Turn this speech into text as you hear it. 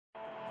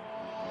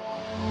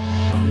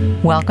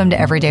Welcome to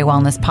Everyday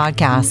Wellness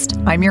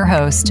Podcast. I'm your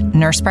host,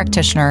 nurse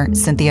practitioner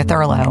Cynthia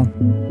Thurlow.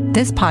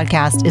 This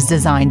podcast is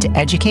designed to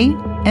educate,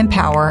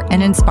 empower,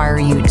 and inspire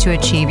you to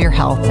achieve your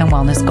health and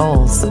wellness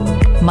goals.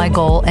 My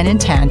goal and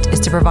intent is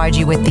to provide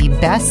you with the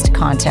best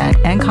content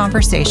and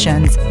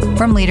conversations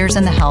from leaders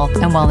in the health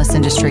and wellness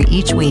industry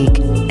each week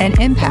and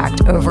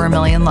impact over 1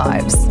 million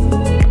lives.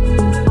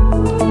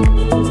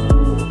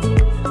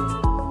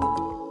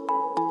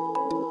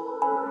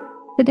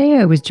 Today,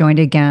 I was joined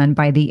again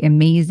by the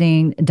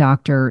amazing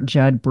Dr.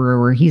 Judd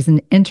Brewer. He's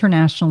an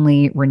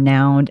internationally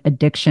renowned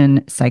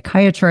addiction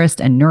psychiatrist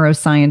and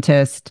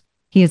neuroscientist.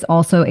 He is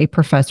also a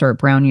professor at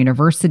Brown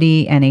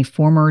University and a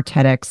former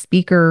TEDx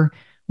speaker,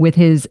 with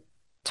his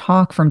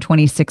talk from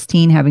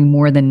 2016 having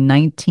more than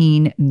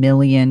 19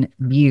 million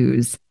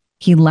views.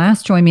 He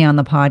last joined me on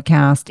the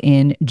podcast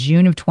in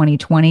June of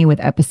 2020 with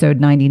episode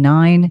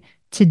 99.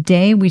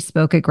 Today, we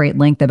spoke at great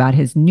length about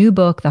his new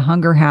book, The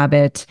Hunger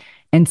Habit,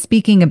 and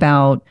speaking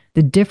about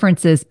the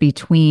differences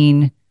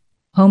between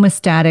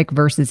homeostatic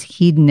versus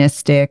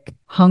hedonistic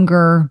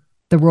hunger,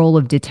 the role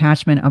of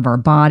detachment of our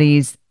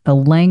bodies, the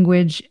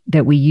language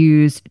that we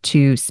use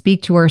to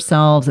speak to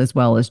ourselves, as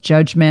well as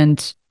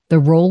judgment, the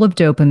role of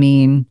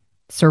dopamine,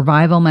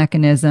 survival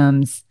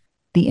mechanisms,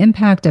 the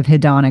impact of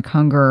hedonic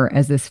hunger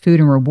as this food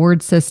and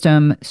reward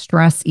system,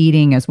 stress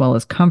eating, as well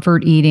as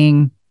comfort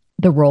eating,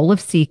 the role of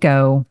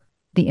SECO,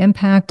 the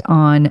impact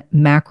on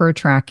macro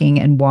tracking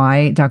and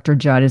why Dr.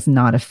 Judd is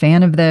not a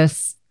fan of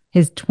this,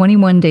 his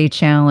 21-day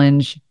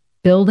challenge,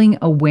 building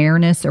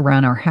awareness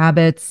around our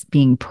habits,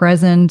 being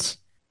present,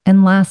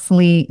 and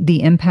lastly,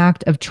 the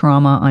impact of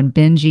trauma on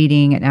binge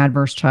eating and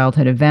adverse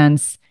childhood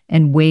events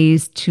and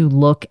ways to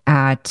look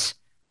at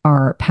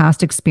our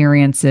past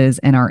experiences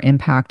and our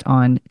impact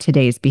on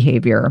today's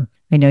behavior.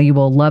 I know you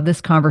will love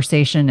this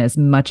conversation as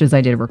much as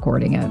I did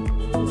recording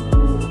it.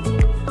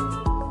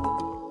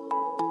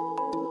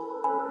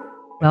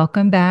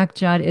 Welcome back,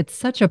 Judd. It's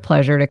such a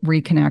pleasure to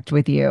reconnect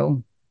with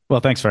you.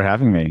 Well, thanks for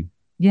having me.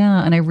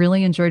 Yeah, and I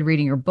really enjoyed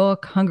reading your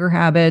book, Hunger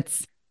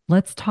Habits.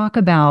 Let's talk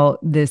about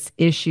this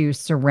issue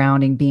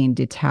surrounding being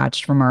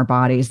detached from our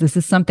bodies. This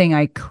is something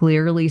I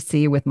clearly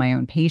see with my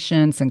own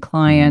patients and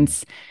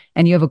clients.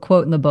 And you have a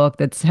quote in the book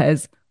that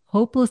says,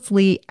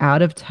 hopelessly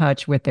out of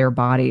touch with their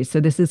bodies. So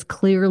this is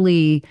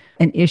clearly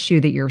an issue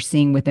that you're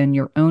seeing within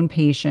your own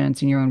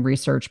patients and your own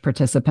research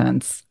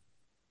participants.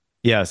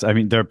 Yes, I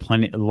mean, there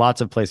are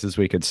lots of places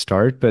we could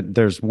start, but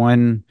there's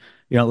one,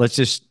 let's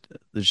just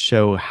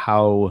show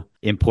how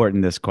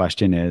important this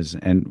question is.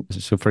 And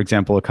so, for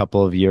example, a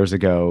couple of years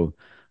ago,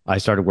 I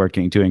started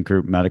doing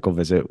group medical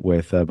visit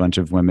with a bunch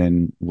of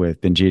women with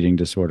binge eating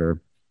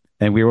disorder.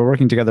 And we were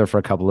working together for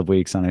a couple of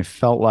weeks, and I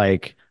felt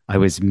like I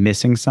was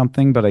missing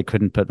something, but I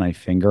couldn't put my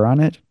finger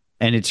on it.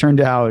 And it turned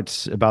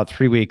out about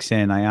 3 weeks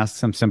in, I asked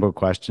some simple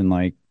question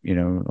like,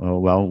 oh,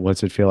 well,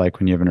 what's it feel like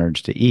when you have an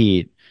urge to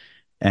eat?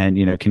 And,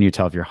 can you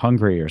tell if you're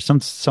hungry, or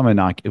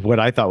what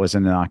I thought was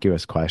an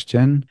innocuous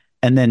question.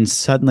 And then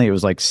suddenly it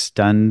was like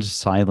stunned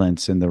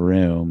silence in the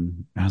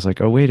room. I was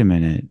like, oh, wait a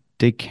minute.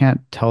 They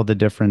can't tell the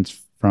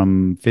difference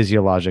from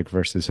physiologic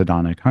versus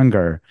hedonic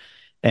hunger.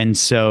 And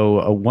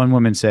so one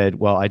woman said,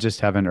 well, I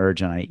just have an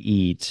urge and I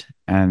eat.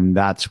 And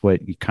that's what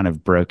kind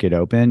of broke it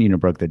open,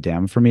 broke the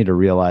dam for me to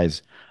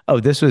realize,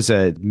 oh, this was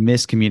a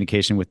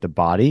miscommunication with the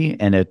body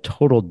and a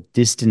total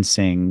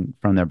distancing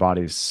from their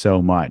bodies so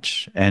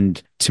much.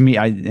 And to me,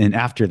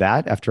 after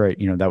that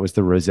was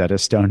the Rosetta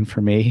Stone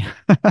for me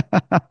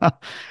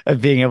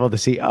of being able to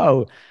see,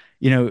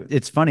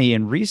 it's funny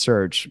in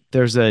research,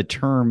 there's a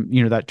term,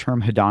 that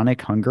term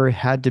hedonic hunger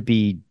had to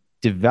be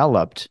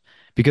developed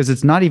because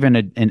it's not even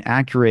an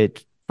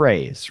accurate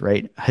phrase,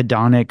 right?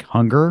 Hedonic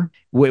hunger.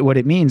 What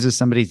it means is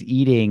somebody's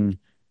eating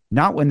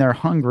not when they're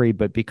hungry,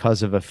 but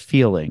because of a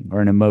feeling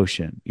or an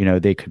emotion.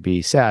 They could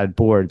be sad,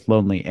 bored,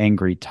 lonely,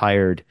 angry,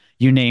 tired,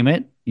 you name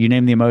it. You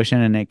name the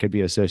emotion and it could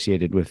be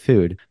associated with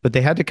food. But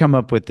they had to come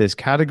up with this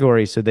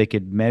category so they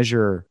could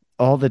measure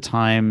all the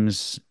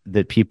times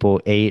that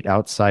people ate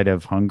outside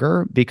of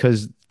hunger,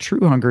 because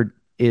true hunger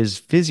is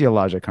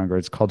physiologic hunger.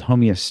 It's called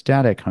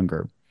homeostatic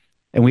hunger.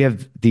 And we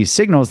have these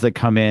signals that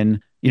come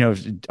in,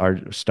 our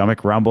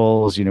stomach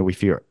rumbles, we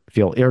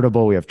feel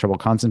irritable, we have trouble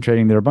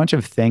concentrating. There are a bunch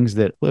of things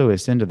that clue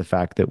us into the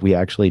fact that we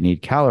actually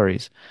need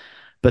calories.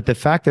 But the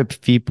fact that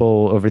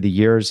people over the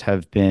years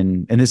have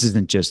been, and this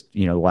isn't just,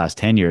 the last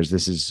 10 years,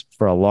 this is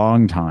for a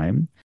long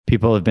time,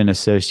 people have been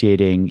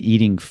associating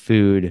eating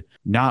food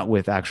not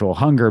with actual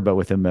hunger, but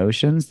with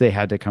emotions. They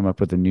had to come up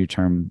with a new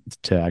term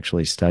to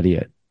actually study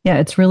it. Yeah,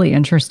 it's really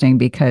interesting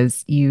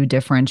because you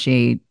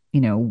differentiate,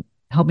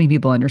 helping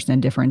people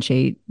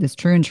differentiate this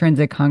true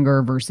intrinsic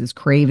hunger versus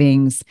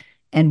cravings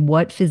and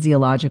what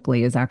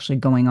physiologically is actually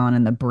going on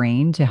in the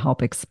brain to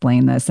help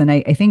explain this. And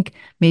I think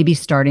maybe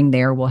starting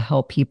there will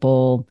help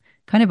people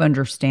kind of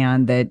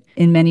understand that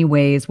in many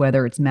ways,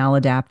 whether it's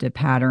maladaptive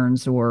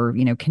patterns or,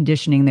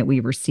 conditioning that we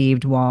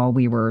received while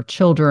we were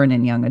children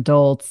and young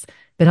adults,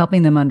 but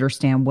helping them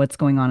understand what's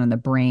going on in the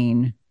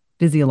brain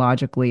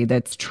physiologically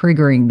that's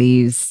triggering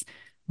these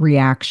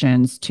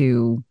reactions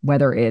to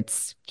whether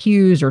it's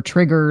cues or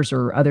triggers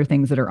or other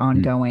things that are Mm.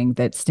 ongoing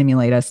that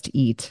stimulate us to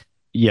eat.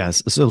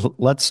 Yes. So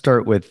let's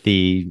start with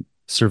the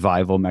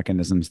survival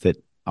mechanisms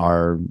that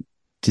are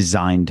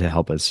designed to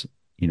help us,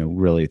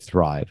 really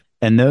thrive.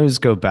 And those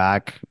go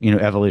back,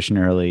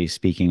 evolutionarily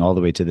speaking, all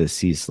the way to the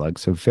sea slug.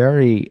 So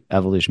very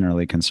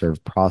evolutionarily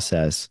conserved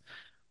process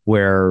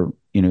where,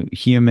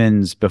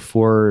 humans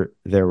before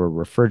there were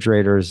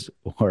refrigerators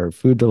or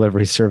food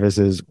delivery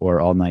services or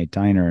all-night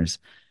diners,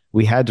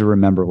 we had to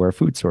remember where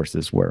food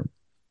sources were.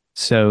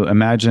 So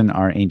imagine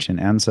our ancient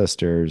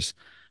ancestors,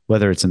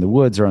 whether it's in the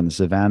woods or on the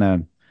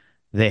savannah,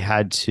 they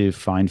had to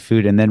find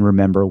food and then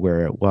remember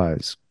where it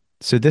was.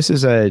 So this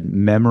is a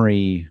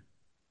memory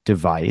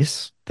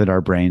device that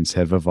our brains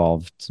have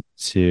evolved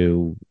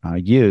to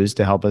use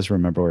to help us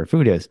remember where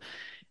food is.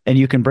 And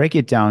you can break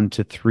it down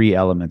to three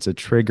elements: a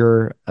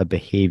trigger, a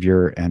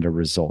behavior, and a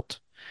result.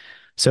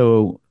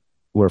 So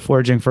we're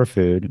foraging for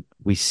food.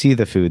 We see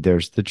the food,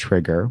 there's the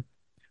trigger.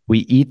 We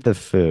eat the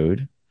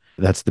food,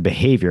 that's the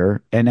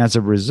behavior. And as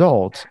a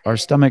result, our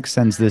stomach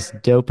sends this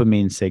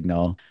dopamine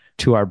signal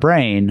to our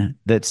brain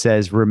that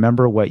says,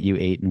 remember what you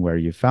ate and where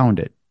you found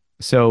it.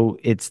 So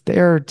it's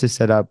there to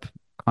set up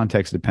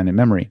context dependent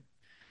memory.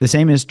 The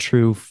same is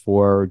true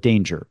for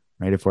danger,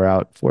 right? If we're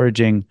out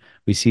foraging,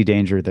 we see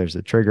danger, there's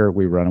the trigger,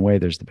 we run away,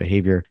 there's the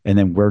behavior, and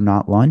then we're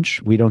not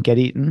lunch, we don't get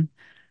eaten.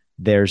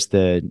 There's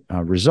the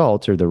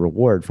result or the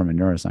reward from a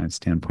neuroscience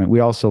standpoint.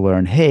 We also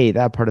learn, hey,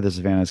 that part of the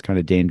savannah is kind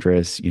of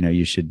dangerous.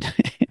 You should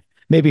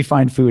maybe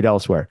find food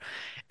elsewhere.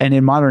 And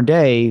in modern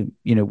day,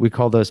 we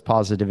call those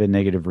positive and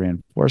negative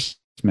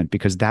reinforcement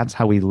because that's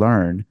how we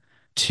learn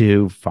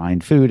to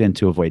find food and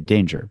to avoid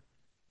danger.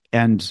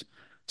 And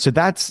so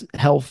that's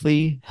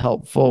healthy,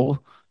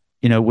 helpful.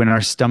 When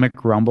our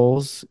stomach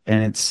rumbles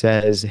and it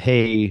says,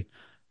 hey,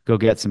 go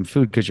get some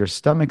food because your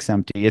stomach's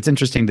empty. It's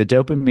interesting. The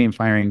dopamine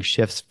firing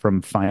shifts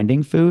from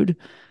finding food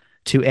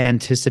to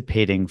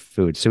anticipating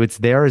food. So it's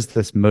there as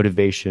this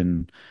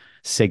motivation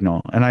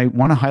signal. And I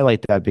want to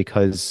highlight that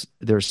because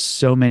there's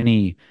so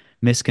many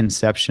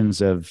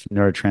misconceptions of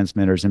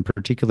neurotransmitters and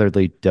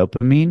particularly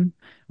dopamine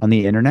on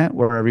the internet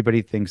where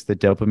everybody thinks that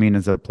dopamine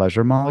is a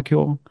pleasure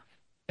molecule.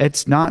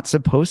 It's not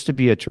supposed to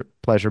be a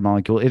pleasure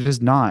molecule. It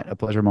is not a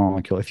pleasure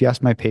molecule. If you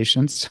ask my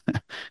patients,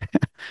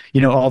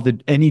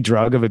 any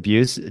drug of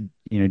abuse,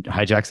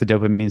 hijacks the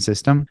dopamine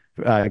system.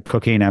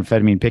 Cocaine,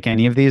 amphetamine, pick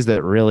any of these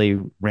that really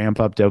ramp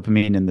up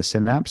dopamine in the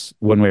synapse,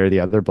 one way or the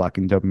other,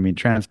 blocking dopamine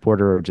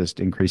transporter or just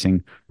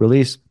increasing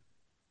release.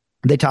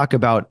 They talk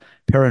about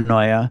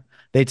paranoia.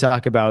 They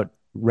talk about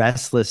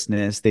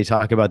restlessness. They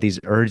talk about these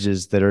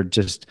urges that are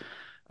just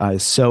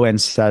so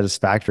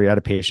unsatisfactory. I had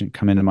a patient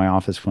come into my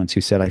office once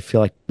who said, I feel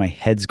like my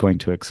head's going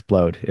to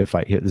explode if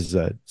this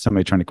is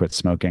somebody trying to quit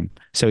smoking.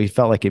 So he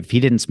felt like if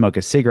he didn't smoke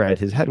a cigarette,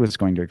 his head was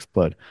going to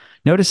explode.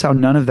 Notice how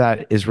none of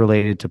that is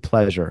related to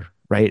pleasure,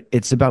 right?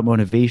 It's about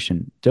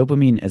motivation.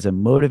 Dopamine is a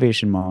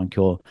motivation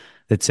molecule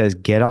that says,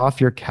 get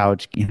off your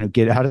couch,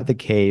 get out of the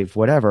cave,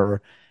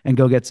 whatever, and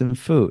go get some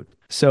food.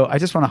 So I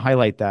just want to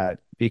highlight that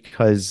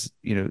because,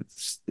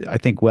 I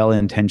think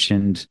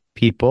well-intentioned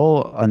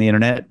people on the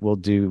internet will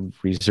do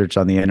research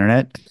on the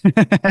internet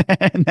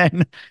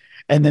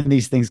and then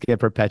these things get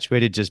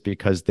perpetuated just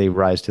because they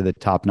rise to the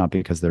top, not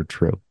because they're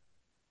true.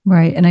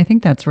 Right. And I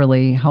think that's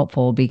really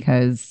helpful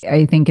because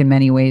I think in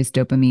many ways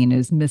dopamine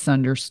is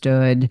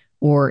misunderstood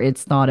or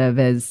it's thought of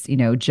as,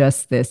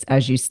 just this,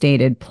 as you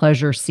stated,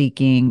 pleasure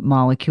seeking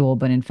molecule.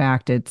 But in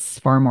fact, it's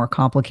far more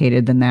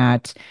complicated than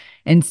that.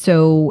 And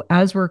so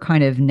as we're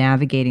kind of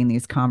navigating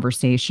these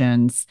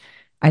conversations,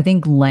 I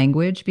think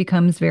language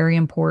becomes very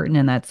important.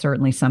 And that's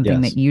certainly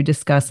something that Yes. you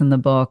discuss in the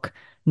book,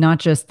 not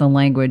just the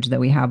language that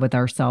we have with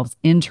ourselves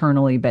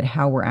internally, but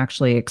how we're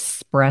actually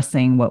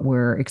expressing what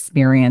we're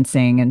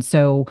experiencing. And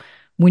so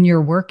when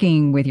you're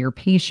working with your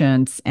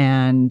patients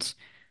and,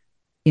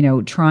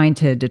 trying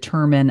to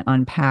determine,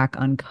 unpack,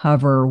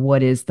 uncover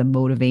what is the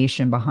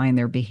motivation behind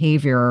their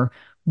behavior,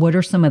 what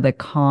are some of the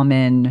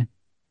common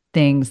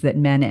things that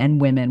men and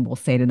women will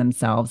say to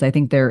themselves? I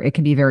think it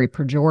can be very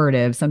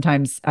pejorative.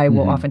 Sometimes I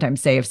will Hmm.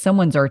 oftentimes say if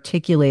someone's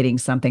articulating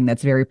something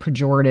that's very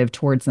pejorative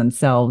towards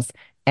themselves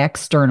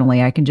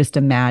externally, I can just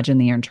imagine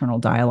the internal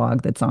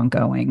dialogue that's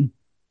ongoing.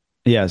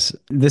 Yes,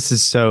 this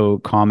is so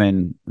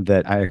common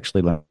that I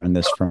actually learned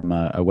this from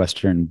a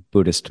Western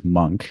Buddhist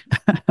monk.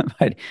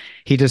 But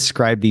he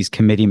described these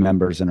committee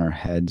members in our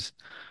heads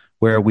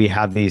where we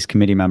have these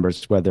committee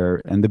members,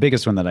 and the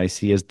biggest one that I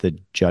see is the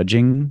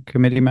judging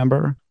committee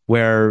member,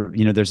 where,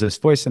 there's this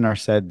voice in our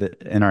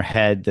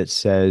head that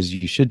says,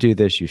 you should do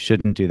this, you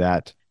shouldn't do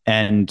that.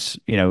 And,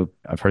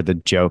 I've heard the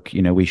joke,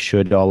 we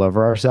should all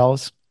over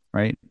ourselves,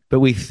 right?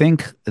 But we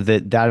think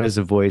that that is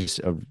a voice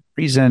of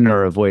reason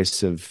or a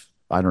voice of,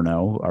 I don't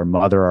know, our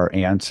mother, our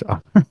aunt,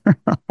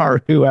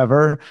 or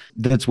whoever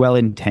that's well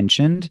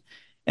intentioned.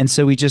 And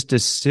so we just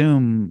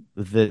assume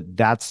that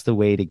that's the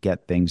way to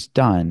get things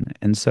done.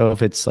 And so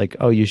if it's like,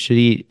 oh, you should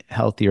eat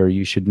healthy, or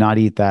you should not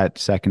eat that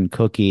second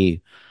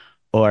cookie,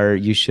 or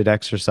you should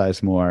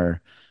exercise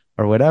more,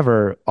 or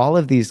whatever, all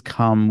of these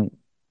come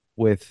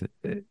with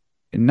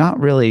not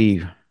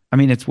really, I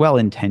mean, it's well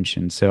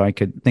intentioned. So I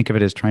could think of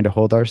it as trying to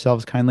hold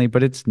ourselves kindly,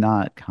 but it's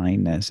not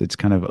kindness. It's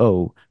kind of,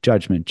 oh,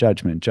 judgment,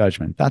 judgment,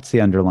 judgment. That's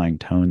the underlying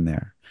tone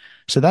there.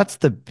 So that's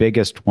the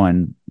biggest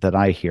one that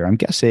I hear. I'm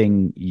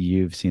guessing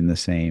you've seen the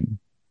same.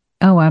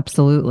 Oh,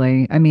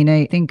 absolutely. I mean,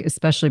 I think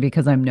especially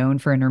because I'm known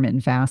for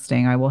intermittent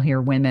fasting, I will hear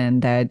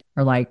women that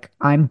are like,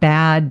 I'm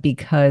bad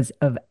because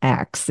of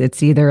X.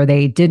 It's either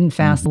they didn't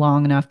fast Mhm.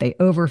 long enough, they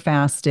over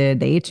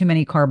fasted, they ate too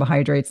many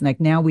carbohydrates. And like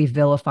now we've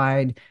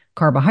vilified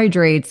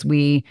carbohydrates.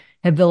 We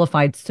have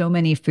vilified so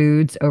many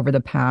foods over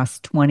the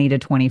past 20 to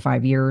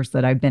 25 years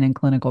that I've been in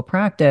clinical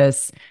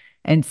practice.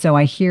 And so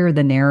I hear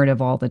the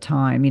narrative all the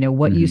time. You know,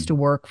 what used to Mhm.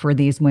 work for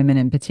these women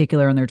in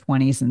particular in their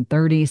 20s and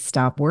 30s,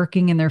 stop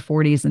working in their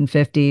 40s and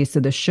 50s. So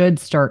the should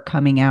start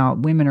coming out.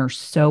 Women are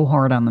so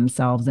hard on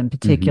themselves in Mhm.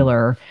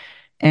 particular.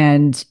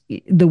 And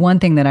the one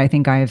thing that I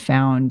think I have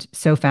found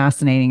so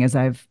fascinating is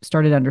I've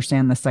started to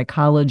understand the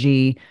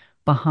psychology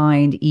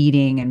behind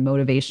eating and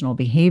motivational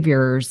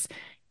behaviors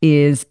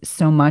is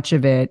so much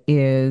of it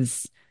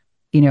is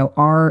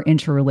our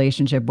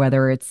interrelationship,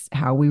 whether it's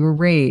how we were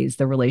raised,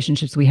 the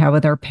relationships we have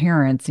with our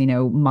parents,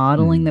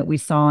 modeling Mhm. that we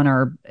saw in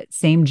our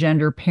same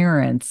gender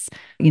parents,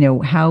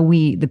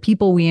 the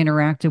people we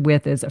interacted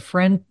with as a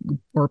friend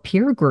or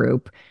peer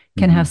group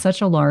can have Mhm.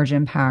 such a large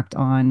impact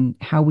on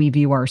how we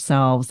view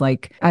ourselves.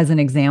 Like, as an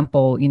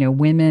example,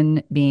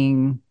 women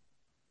being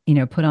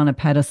put on a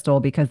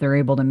pedestal because they're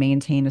able to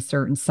maintain a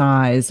certain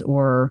size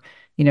or,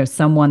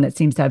 someone that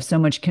seems to have so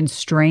much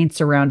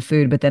constraints around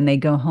food, but then they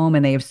go home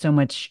and they have so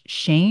much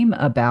shame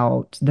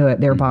about their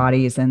Mhm.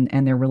 bodies and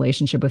their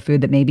relationship with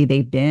food that maybe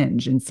they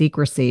binge in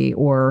secrecy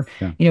or,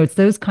 Yeah. it's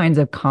those kinds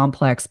of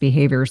complex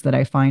behaviors that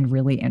I find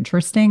really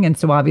interesting. And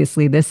so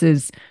obviously this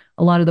is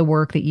a lot of the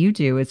work that you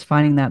do is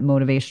finding that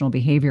motivational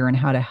behavior and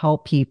how to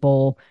help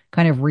people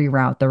kind of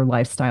reroute their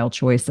lifestyle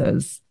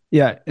choices.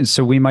 Yeah, and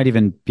so we might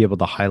even be able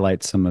to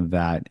highlight some of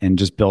that and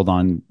just build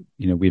on,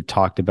 we've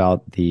talked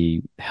about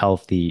the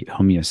healthy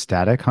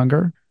homeostatic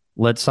hunger.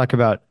 Let's talk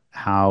about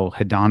how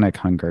hedonic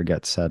hunger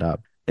gets set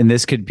up. And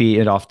this could be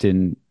it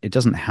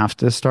doesn't have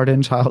to start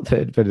in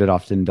childhood, but it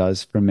often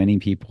does for many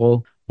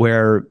people,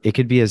 where it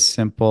could be as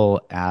simple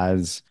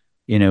as,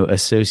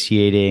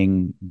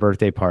 associating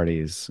birthday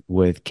parties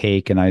with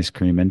cake and ice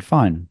cream and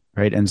fun,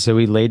 right? And so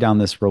we lay down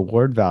this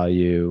reward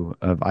value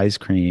of ice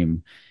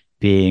cream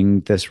being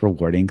this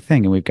rewarding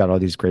thing. And we've got all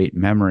these great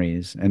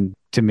memories. And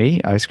to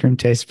me, ice cream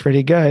tastes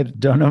pretty good.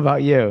 Don't know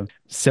about you.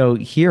 So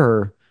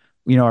here,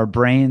 our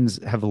brains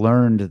have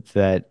learned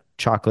that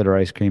chocolate or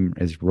ice cream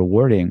is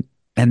rewarding.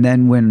 And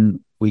then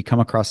when we come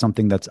across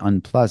something that's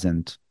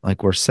unpleasant,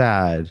 like we're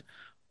sad,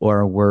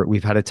 or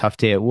we've had a tough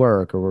day at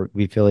work, or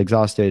we feel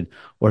exhausted,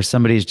 or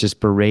somebody's just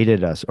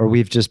berated us, or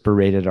we've just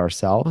berated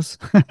ourselves,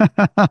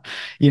 that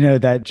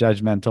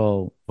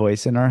judgmental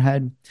voice in our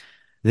head,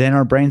 then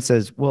our brain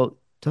says, well,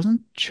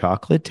 doesn't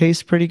chocolate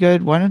taste pretty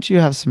good? Why don't you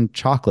have some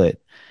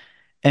chocolate?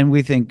 And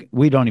we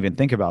don't even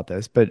think about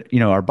this, but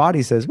our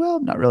body says, well,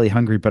 I'm not really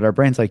hungry, but our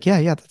brain's like,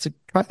 yeah,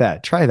 try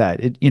that.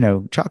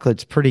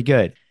 Chocolate's pretty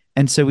good.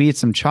 And so we eat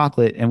some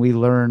chocolate and we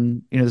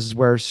learn, this is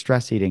where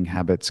stress eating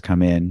habits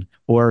come in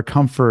or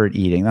comfort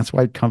eating. That's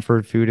why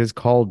comfort food is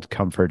called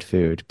comfort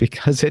food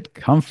because it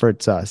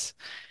comforts us.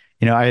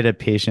 I had a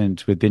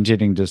patient with binge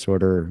eating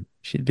disorder.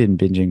 She'd been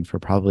binging for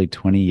probably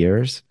 20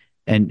 years.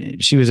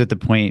 And she was at the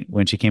point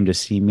when she came to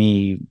see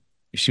me,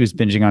 she was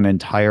binging on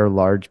entire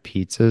large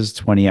pizzas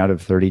 20 out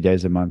of 30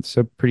 days a month.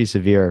 So pretty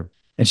severe.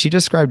 And she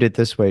described it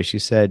this way. She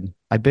said,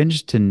 I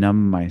binged to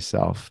numb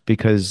myself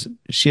because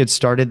she had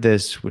started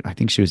this, I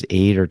think she was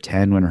 8 or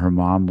 10 when her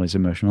mom was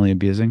emotionally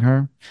abusing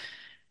her.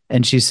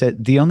 And she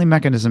said the only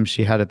mechanism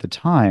she had at the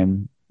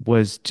time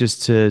was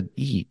just to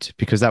eat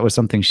because that was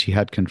something she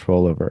had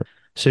control over.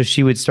 So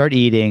she would start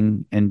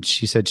eating and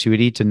she said she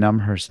would eat to numb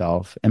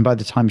herself. And by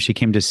the time she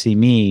came to see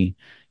me,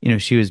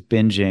 she was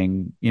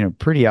binging,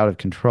 pretty out of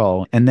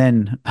control. And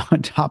then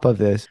on top of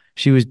this,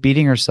 she was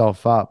beating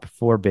herself up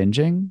for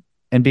binging.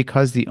 And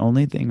because the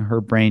only thing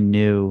her brain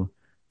knew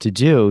to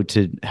do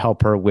to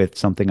help her with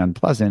something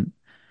unpleasant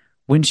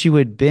when she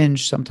would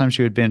binge, sometimes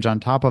she would binge on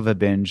top of a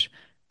binge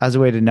as a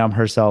way to numb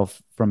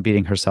herself from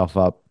beating herself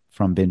up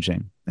from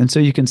binging. And so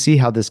you can see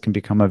how this can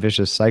become a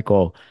vicious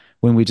cycle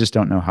when we just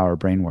don't know how our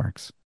brain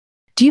works.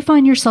 Do you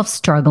find yourself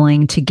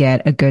struggling to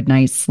get a good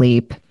night's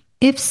sleep?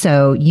 If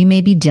so, you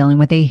may be dealing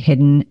with a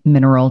hidden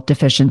mineral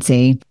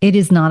deficiency. It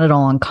is not at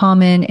all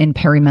uncommon in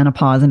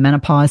perimenopause and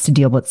menopause to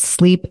deal with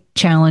sleep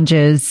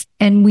challenges.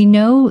 And we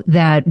know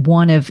that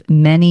one of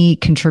many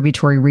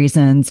contributory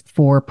reasons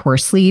for poor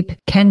sleep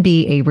can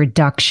be a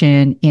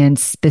reduction in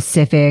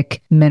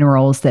specific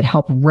minerals that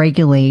help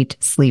regulate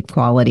sleep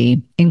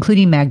quality,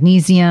 including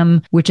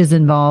magnesium, which is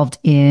involved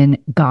in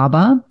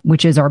GABA,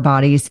 which is our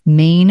body's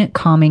main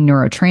calming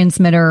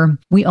neurotransmitter.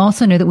 We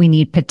also know that we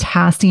need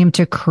potassium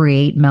to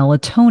create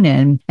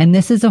melatonin. And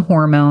this is a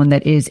hormone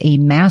that is a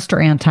master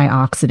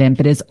antioxidant,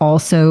 but is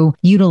also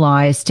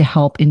utilized to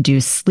help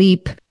induce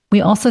sleep.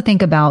 We also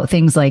think about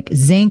things like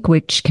zinc,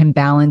 which can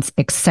balance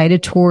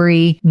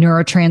excitatory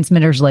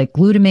neurotransmitters like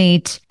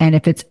glutamate. And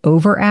if it's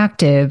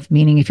overactive,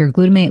 meaning if your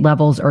glutamate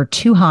levels are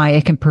too high,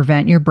 it can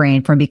prevent your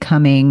brain from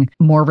becoming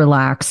more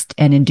relaxed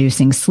and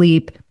inducing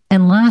sleep.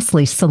 And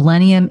lastly,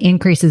 selenium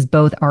increases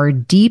both our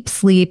deep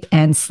sleep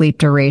and sleep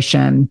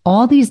duration.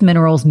 All these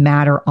minerals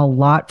matter a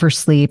lot for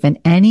sleep, and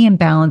any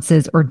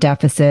imbalances or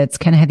deficits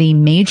can have a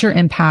major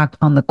impact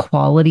on the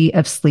quality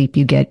of sleep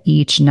you get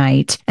each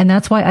night. And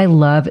that's why I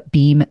love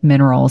Beam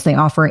Minerals. They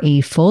offer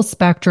a full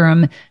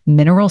spectrum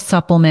mineral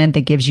supplement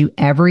that gives you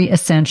every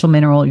essential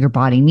mineral your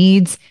body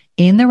needs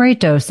in the right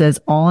doses,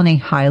 all in a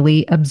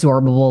highly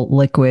absorbable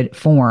liquid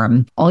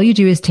form. All you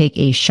do is take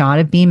a shot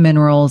of Beam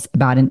Minerals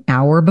about an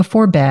hour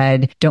before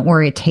bed. Don't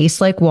worry, it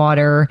tastes like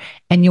water,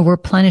 and you'll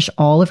replenish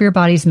all of your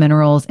body's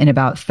minerals in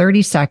about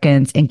 30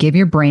 seconds and give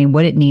your brain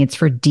what it needs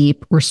for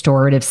deep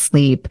restorative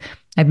sleep.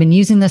 I've been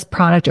using this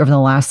product over the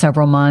last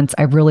several months.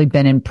 I've really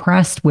been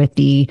impressed with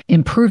the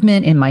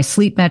improvement in my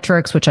sleep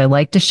metrics, which I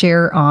like to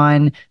share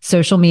on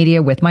social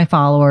media with my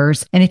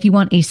followers. And if you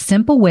want a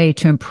simple way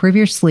to improve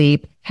your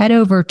sleep, head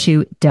over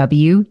to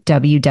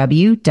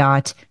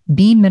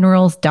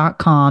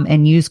www.beamminerals.com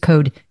and use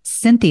code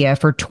Cynthia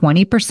for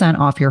 20%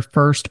 off your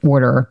first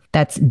order.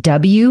 That's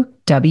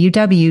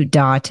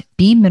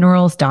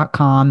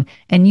www.beamminerals.com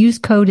and use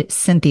code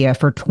Cynthia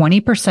for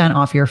 20%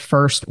 off your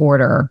first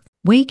order.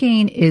 Weight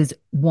gain is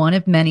one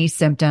of many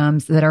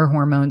symptoms that our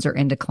hormones are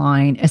in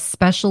decline,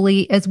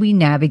 especially as we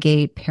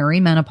navigate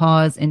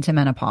perimenopause into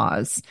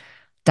menopause.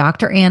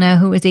 Dr. Anna,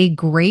 who is a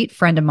great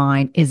friend of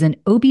mine, is an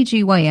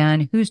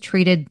OBGYN who's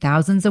treated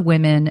thousands of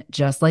women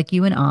just like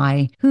you and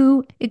I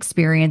who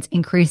experience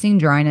increasing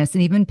dryness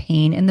and even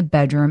pain in the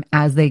bedroom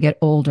as they get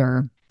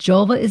older.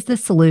 Julva is the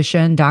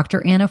solution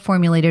Dr. Anna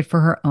formulated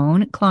for her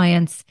own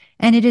clients,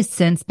 and it has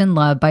since been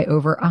loved by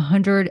over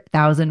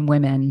 100,000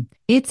 women.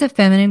 It's a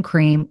feminine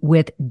cream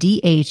with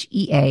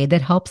DHEA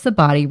that helps the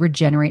body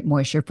regenerate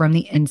moisture from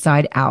the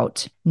inside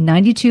out.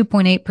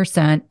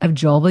 92.8% of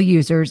Julva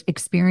users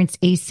experienced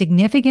a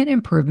significant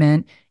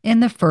improvement in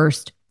the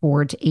first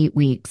 4 to 8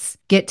 weeks.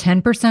 Get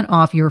 10%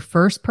 off your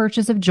first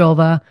purchase of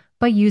Julva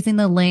by using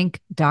the link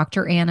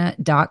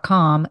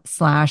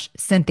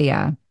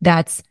dranna.com/Cynthia.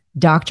 That's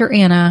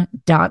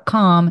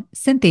dranna.com,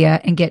 Cynthia,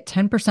 and get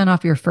 10%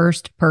 off your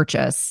first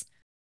purchase.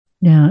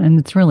 Yeah, and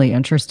it's really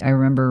interesting. I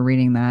remember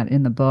reading that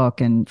in the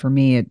book, and for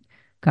me, it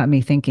got me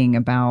thinking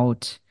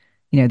about,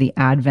 the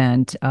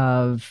advent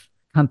of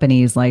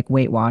companies like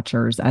Weight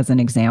Watchers as an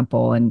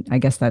example. And I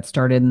guess that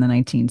started in the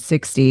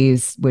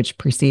 1960s, which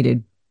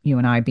preceded you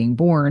and I being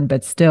born,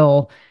 but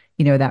still,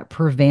 that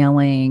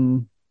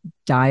prevailing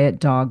diet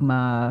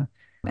dogma,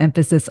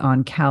 emphasis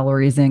on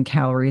calories in,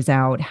 calories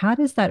out. How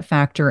does that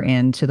factor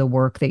into the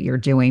work that you're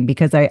doing?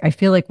 Because I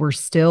feel like we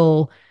as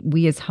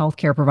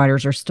healthcare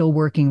providers are still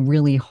working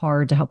really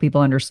hard to help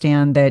people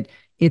understand that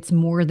it's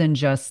more than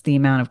just the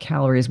amount of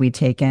calories we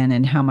take in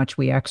and how much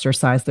we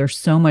exercise. There's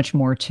so much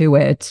more to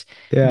it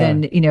Yeah.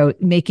 than,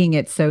 making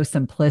it so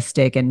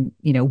simplistic and,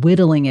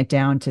 whittling it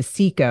down to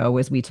SICO,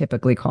 as we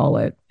typically call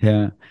it.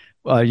 Yeah.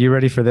 Well, are you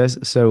ready for this?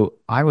 So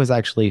I was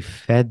actually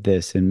fed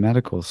this in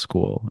medical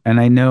school. And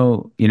I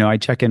know, I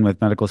check in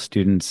with medical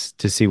students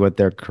to see what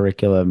their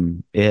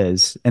curriculum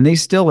is, and they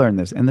still learn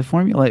this. And the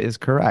formula is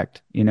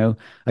correct. I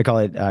call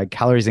it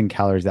calories in,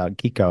 calories out,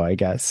 Kiko, I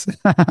guess.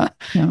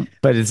 Yeah.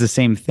 But it's the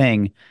same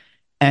thing.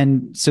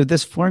 And so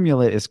this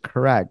formula is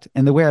correct.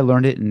 And the way I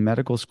learned it in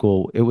medical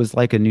school, it was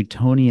like a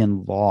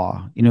Newtonian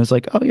law. It's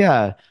like, oh,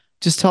 yeah,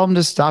 just tell them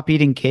to stop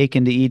eating cake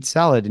and to eat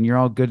salad, and you're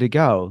all good to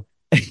go.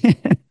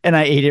 And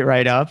I ate it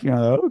right up,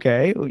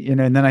 okay,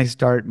 and then I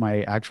start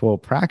my actual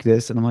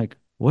practice and I'm like,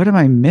 what am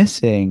I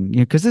missing?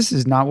 Because this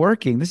is not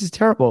working. This is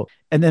terrible.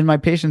 And then my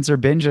patients are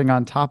binging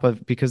on top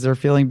of because they're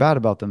feeling bad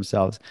about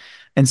themselves.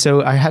 And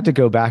so I had to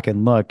go back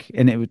and look,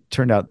 and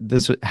turned out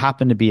this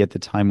happened to be at the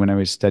time when I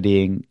was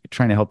studying,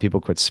 trying to help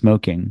people quit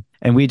smoking.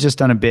 And we just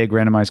done a big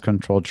randomized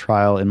controlled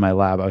trial in my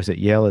lab. I was at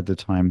Yale at the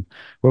time,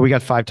 where we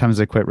got 5 times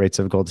the quit rates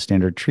of gold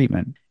standard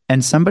treatment.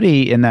 And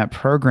somebody in that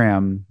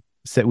program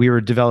said we were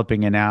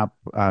developing an app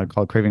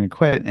called Craving to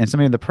Quit, and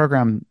somebody in the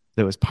program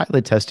that was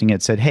pilot testing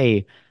it said,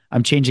 "Hey,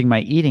 I'm changing my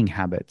eating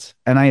habits."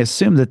 And I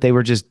assumed that they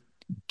were just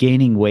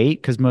gaining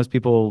weight because most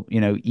people,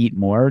 eat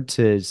more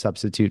to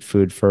substitute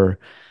food for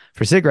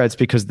cigarettes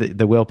because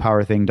the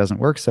willpower thing doesn't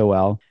work so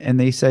well. And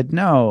they said,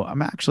 "No,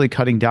 I'm actually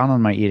cutting down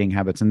on my eating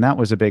habits." And that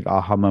was a big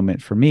aha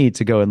moment for me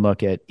to go and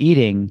look at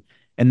eating.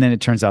 And then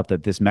it turns out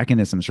that this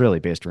mechanism is really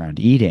based around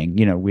eating.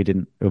 We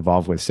didn't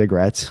evolve with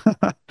cigarettes,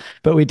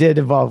 but we did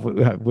evolve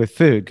with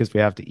food because we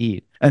have to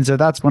eat. And so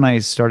that's when I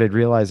started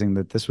realizing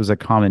that this was a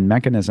common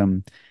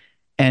mechanism.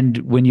 And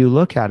when you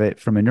look at it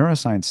from a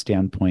neuroscience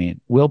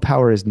standpoint,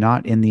 willpower is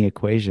not in the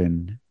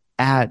equation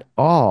at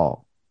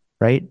all,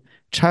 right?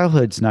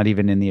 Childhood's not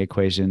even in the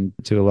equation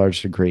to a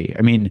large degree.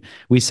 I mean,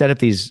 we set up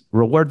these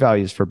reward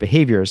values for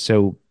behavior.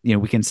 So,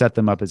 we can set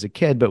them up as a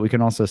kid, but we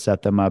can also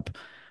set them up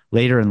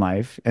later in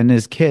life. And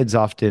as kids,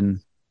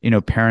 often,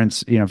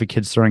 parents, if a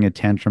kid's throwing a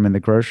tantrum in the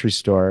grocery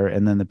store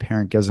and then the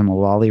parent gives them a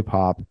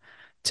lollipop,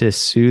 to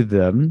soothe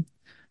them,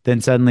 then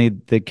suddenly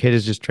the kid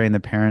has just trained the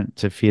parent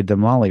to feed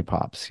them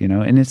lollipops,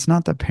 and it's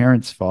not the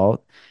parent's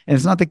fault and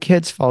it's not the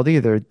kid's fault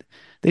either.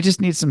 They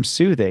just need some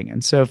soothing.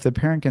 And so if the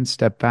parent can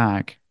step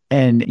back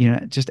and,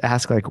 just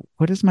ask like,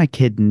 what does my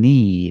kid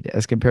need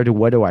as compared to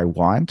what do I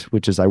want,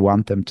 which is I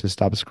want them to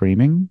stop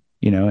screaming,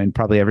 and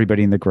probably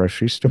everybody in the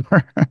grocery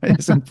store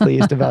isn't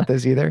pleased about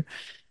this either.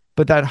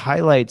 But that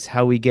highlights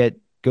how we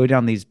go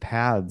down these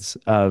paths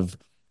of,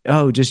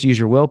 oh, just use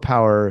your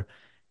willpower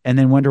and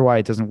then wonder why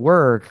it doesn't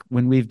work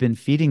when we've been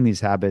feeding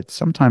these habits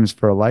sometimes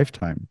for a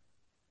lifetime.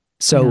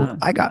 So Yeah.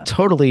 I got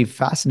totally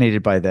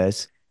fascinated by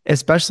this,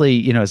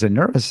 especially, as a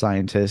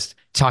neuroscientist,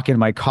 talking to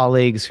my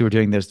colleagues who are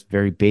doing this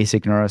very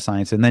basic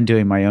neuroscience and then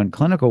doing my own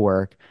clinical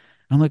work.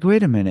 I'm like,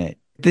 wait a minute,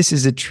 this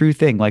is a true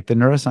thing. Like the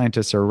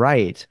neuroscientists are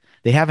right.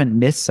 They haven't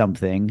missed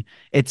something.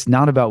 It's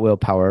not about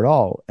willpower at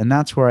all. And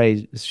that's where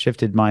I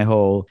shifted my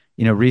whole,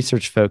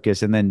 research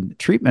focus and then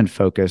treatment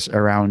focus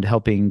around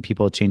helping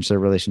people change their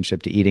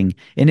relationship to eating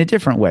in a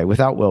different way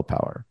without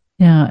willpower.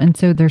 Yeah. And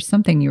so there's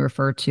something you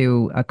refer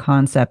to, a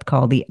concept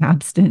called the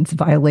abstinence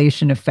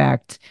violation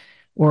effect,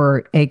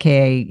 or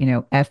AKA,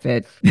 F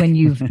it, when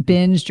you've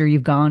binged or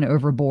you've gone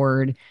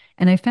overboard.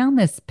 And I found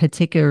this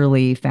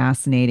particularly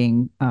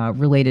fascinating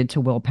related to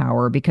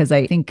willpower because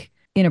I think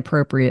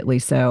inappropriately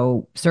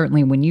so.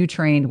 Certainly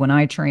when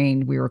I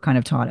trained, we were kind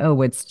of taught,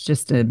 oh, it's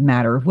just a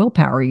matter of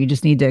willpower. You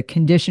just need to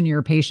condition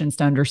your patients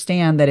to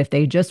understand that if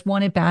they just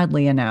want it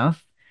badly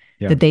enough,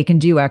 Yeah. that they can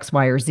do X,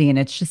 Y, or Z. And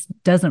it just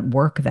doesn't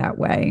work that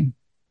way.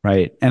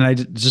 Right. And I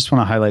just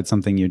want to highlight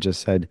something you just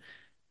said.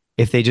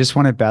 If they just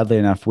want it badly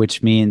enough,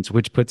 which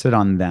puts it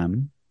on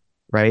them,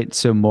 right?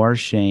 So more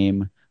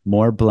shame,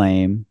 more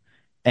blame,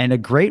 and a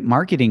great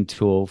marketing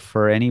tool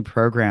for any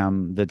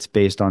program that's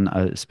based on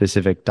a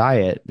specific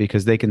diet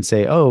because they can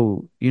say,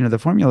 oh, the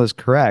formula is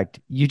correct.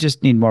 You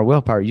just need more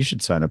willpower. You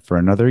should sign up for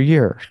another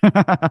year.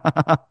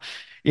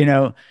 you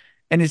know,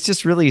 and it's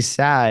just really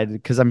sad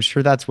because I'm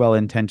sure that's well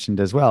intentioned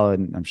as well.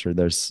 And I'm sure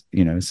there's,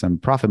 some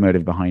profit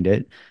motive behind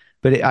it.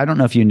 But I don't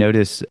know if you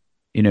notice,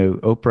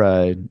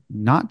 Oprah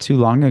not too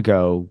long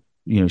ago,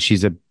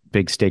 she's a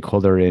big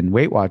stakeholder in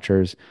Weight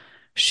Watchers.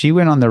 She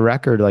went on the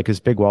record, like this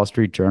big Wall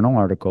Street Journal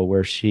article,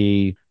 where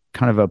she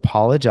kind of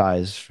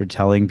apologized for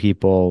telling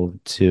people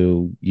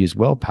to use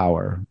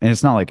willpower. And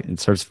it's not like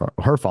it's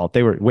her fault.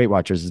 Weight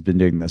Watchers has been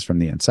doing this from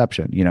the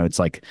inception. It's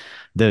like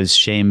those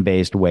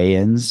shame-based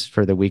weigh-ins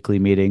for the weekly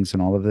meetings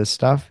and all of this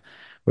stuff,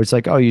 where it's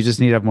like, oh, you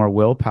just need to have more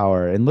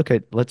willpower. And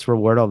let's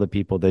reward all the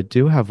people that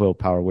do have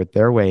willpower with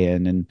their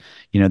weigh-in and,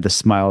 the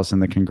smiles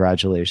and the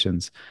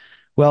congratulations.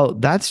 Well,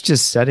 that's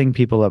just setting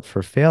people up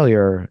for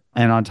failure.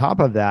 And on top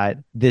of that,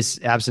 this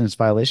abstinence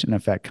violation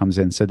effect comes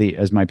in. So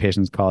as my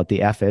patients call it,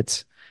 the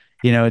F-its.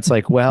 It's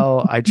like,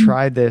 well, I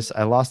tried this,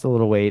 I lost a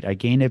little weight, I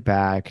gained it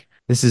back.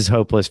 This is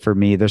hopeless for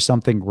me. There's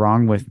something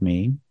wrong with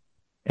me.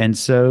 And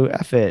so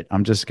F it,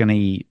 I'm just gonna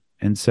eat.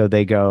 And so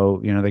they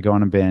go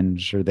on a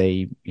binge or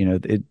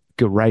it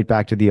go right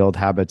back to the old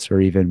habits or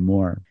even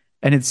more.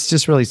 And it's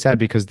just really sad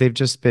because they've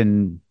just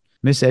been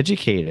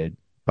miseducated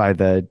by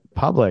the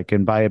public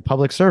and by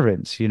public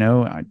servants.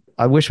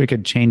 I wish we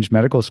could change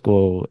medical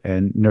school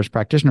and nurse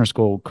practitioner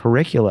school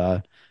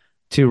curricula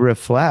to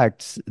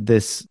reflect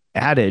this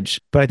adage.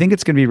 But I think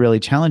it's going to be really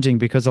challenging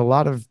because a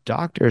lot of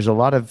doctors, a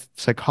lot of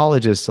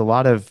psychologists, a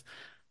lot of,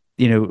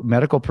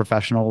 medical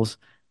professionals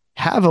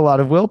have a lot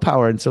of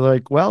willpower. And so they're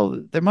like,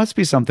 well, there must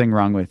be something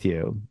wrong with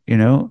you,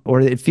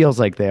 or it feels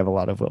like they have a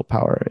lot of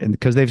willpower and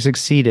because they've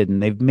succeeded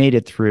and they've made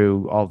it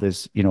through all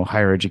this,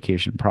 higher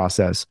education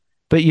process.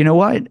 But you know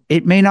what?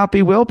 It may not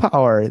be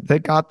willpower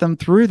that got them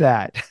through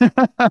that.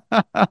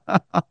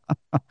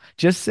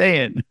 Just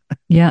saying.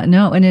 Yeah,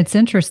 no, and it's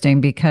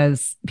interesting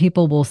because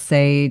people will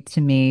say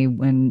to me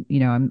when,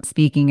 I'm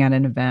speaking at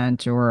an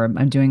event or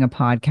I'm doing a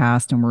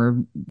podcast and we're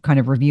kind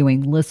of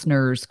reviewing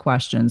listeners'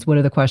 questions, what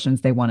are the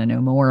questions they want to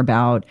know more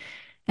about?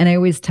 And I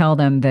always tell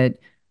them that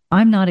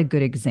I'm not a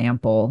good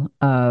example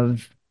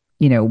of,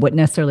 what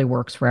necessarily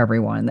works for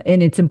everyone.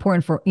 And it's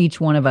important for each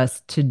one of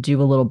us to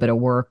do a little bit of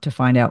work to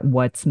find out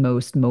what's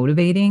most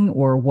motivating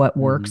or what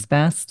Mhm. works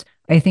best.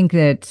 I think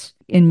that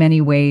in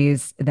many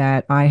ways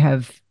that I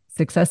have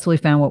successfully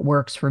found what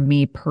works for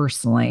me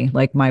personally.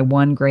 Like my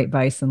one great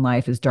vice in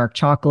life is dark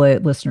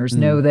chocolate. Listeners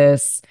know Mm.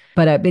 this,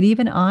 but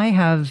even I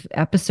have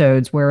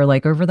episodes where,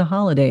 like over the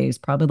holidays,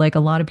 probably like a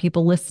lot of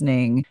people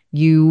listening,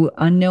 you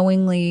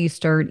unknowingly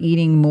start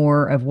eating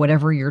more of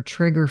whatever your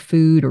trigger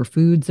food or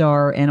foods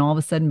are, and all of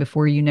a sudden,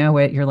 before you know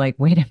it, you're like,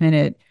 wait a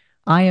minute.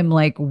 I am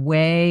like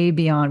way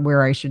beyond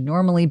where I should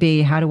normally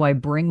be. How do I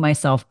bring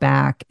myself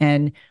back?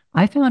 And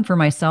I found for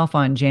myself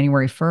on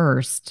January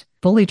 1st,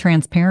 fully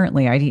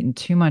transparently, I'd eaten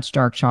too much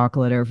dark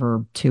chocolate over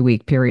a 2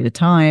 week period of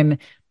time.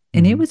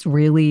 And it Mhm. was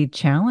really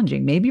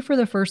challenging, maybe for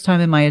the first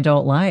time in my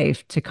adult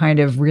life, to kind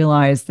of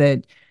realize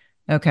that,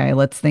 Okay,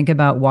 let's think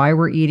about why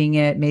we're eating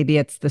it. Maybe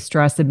it's the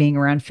stress of being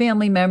around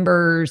family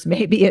members.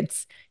 Maybe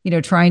it's,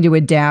 trying to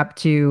adapt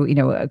to,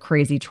 a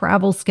crazy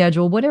travel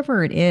schedule,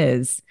 whatever it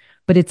is.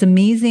 But it's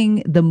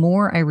amazing. The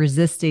more I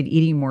resisted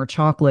eating more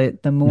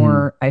chocolate, the Mhm.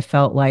 more I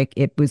felt like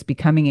it was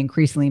becoming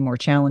increasingly more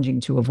challenging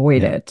to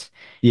avoid Yeah. it.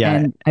 Yeah.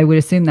 And I would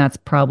assume that's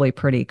probably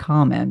pretty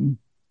common.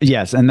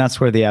 Yes, and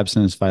that's where the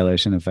abstinence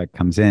violation effect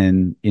comes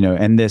in,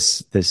 and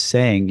this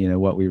saying,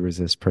 what we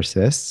resist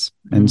persists.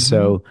 And Hmm.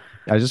 so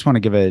I just want to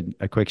give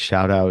a quick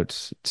shout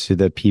out to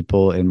the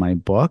people in my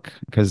book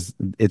because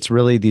it's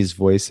really these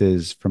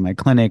voices from my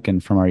clinic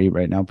and from our Eat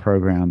Right Now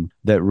program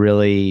that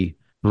really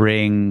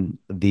bring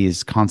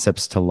these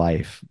concepts to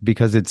life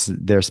because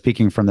they're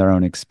speaking from their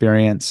own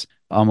experience.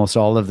 Almost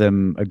all of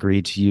them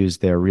agree to use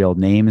their real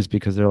names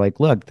because they're like,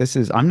 look,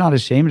 I'm not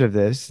ashamed of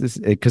this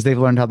because they've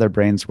learned how their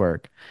brains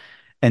work.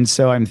 And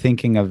so I'm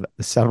thinking of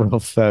several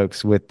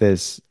folks with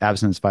this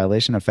abstinence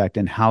violation effect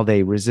and how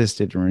they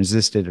resisted and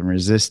resisted and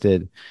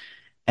resisted.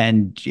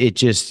 And it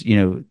just,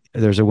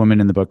 there's a woman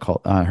in the book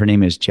called, her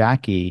name is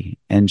Jackie,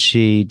 and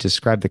she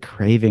described the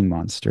craving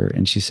monster.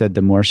 And she said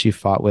the more she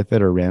fought with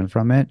it or ran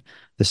from it,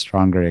 the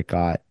stronger it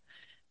got.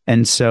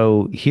 And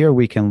so here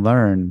we can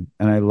learn,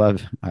 and I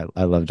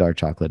love dark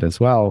chocolate as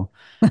well,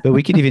 but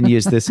we could even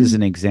use this as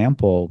an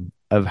example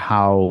of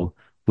how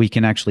we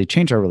can actually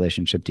change our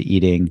relationship to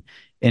eating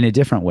in a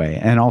different way.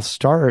 And I'll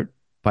start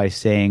by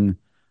saying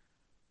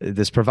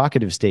this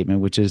provocative statement,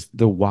 which is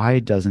the why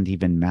doesn't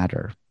even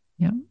matter.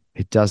 Yeah.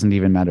 It doesn't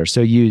even matter.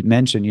 So you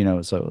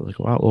mentioned, so like,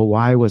 well,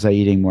 why was I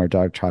eating more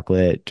dark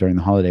chocolate during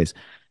the holidays?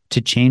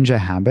 To change a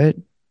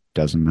habit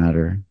doesn't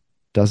matter.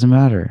 Doesn't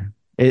matter.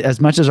 As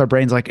much as our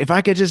brain's like, if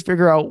I could just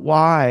figure out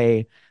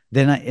why,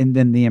 and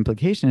then the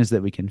implication is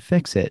that we can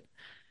fix it.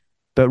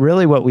 But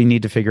really, what we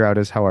need to figure out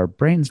is how our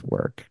brains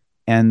work.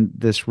 And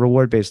this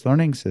reward based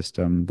learning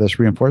system, this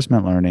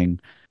reinforcement learning,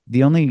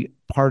 the only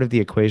part of the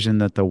equation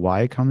that the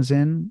why comes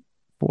in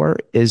for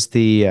is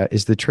the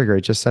trigger.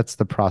 It just sets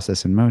the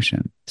process in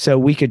motion. So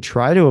we could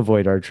try to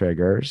avoid our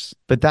triggers,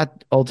 but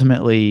that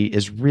ultimately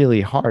is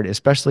really hard,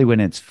 especially when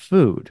it's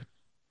food,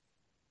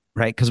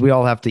 right? Because we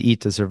all have to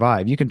eat to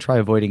survive. You can try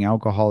avoiding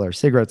alcohol or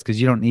cigarettes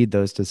because you don't need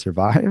those to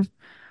survive,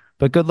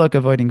 but good luck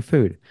avoiding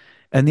food.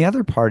 And the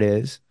other part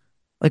is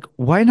like,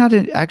 why not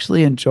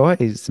actually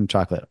enjoy some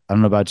chocolate? I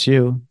don't know about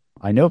you.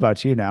 I know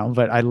about you now,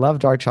 but I love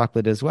dark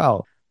chocolate as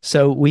well.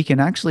 So we can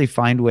actually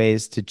find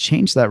ways to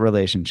change that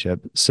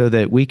relationship so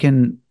that we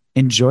can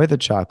enjoy the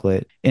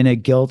chocolate in a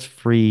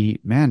guilt-free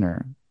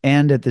manner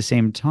and at the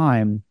same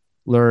time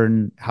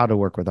learn how to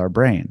work with our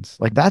brains.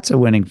 Like that's a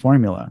winning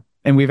formula.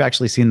 And we've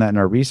actually seen that in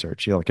our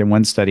research. Like in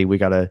one study, we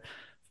got a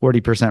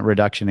 40%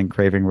 reduction in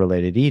craving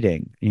related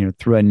eating,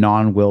 through a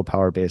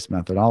non-willpower based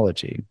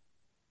methodology.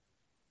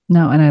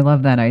 No, and I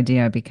love that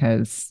idea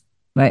because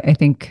I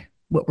think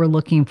what we're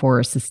looking for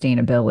is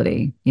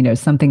sustainability,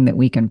 something that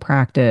we can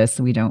practice,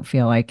 we don't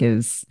feel like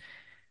is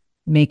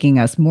making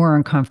us more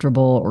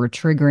uncomfortable or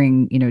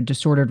triggering,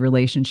 distorted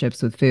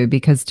relationships with food.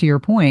 Because to your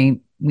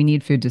point, we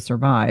need food to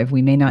survive.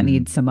 We may not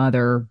need Mhm. some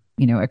other,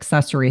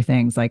 accessory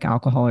things like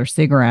alcohol or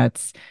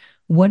cigarettes.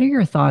 What are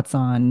your thoughts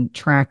on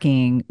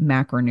tracking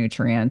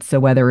macronutrients? So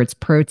whether it's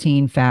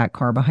protein, fat,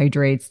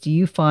 carbohydrates, do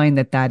you find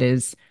that that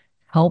is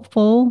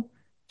helpful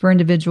for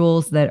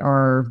individuals that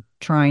are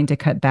trying to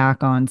cut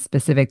back on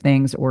specific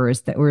things, or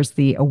is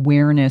the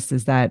awareness,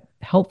 is that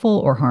helpful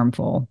or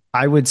harmful?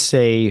 I would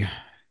say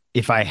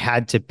if I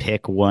had to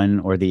pick one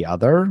or the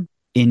other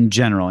in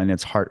general, and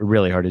it's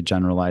really hard to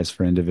generalize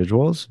for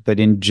individuals, but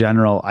in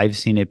general, I've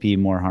seen it be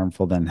more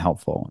harmful than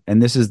helpful.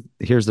 And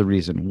here's the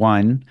reason.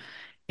 One,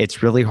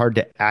 it's really hard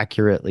to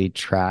accurately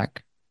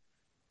track.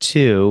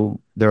 Two,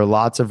 there are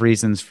lots of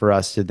reasons for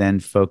us to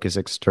then focus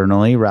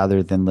externally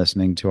rather than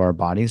listening to our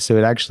bodies. So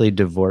it actually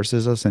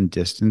divorces us and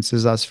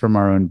distances us from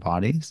our own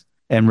bodies.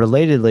 And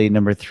relatedly,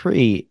 number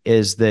three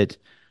is that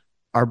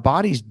our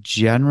bodies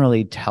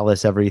generally tell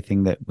us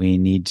everything that we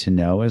need to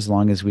know as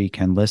long as we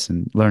can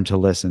learn to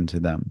listen to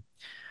them.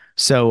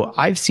 So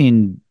I've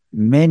seen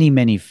many,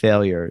 many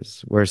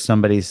failures where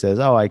somebody says,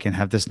 oh, I can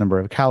have this number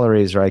of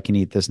calories or I can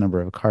eat this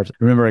number of carbs. I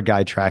remember a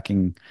guy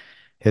tracking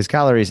his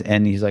calories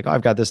and he's like, oh,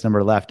 I've got this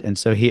number left. And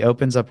so he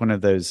opens up one of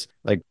those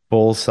like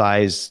bowl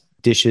size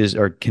dishes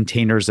or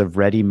containers of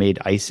ready made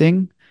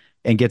icing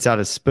and gets out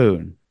a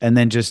spoon. And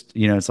then just,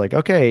 it's like,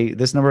 okay,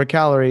 this number of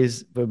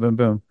calories, boom, boom,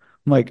 boom.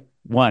 I'm like,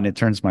 one, it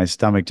turns my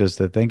stomach just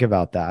to think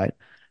about that.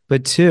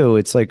 But two,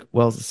 it's like,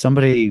 well,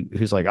 somebody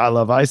who's like, I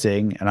love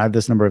icing and I have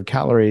this number of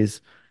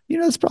calories,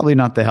 it's probably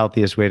not the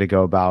healthiest way to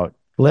go about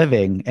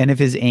living. And if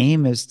his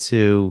aim is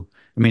to,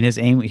 his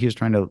aim, he was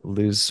trying to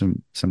lose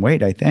some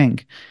weight, I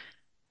think,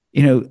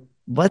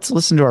 let's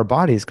listen to our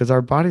bodies because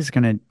our bodies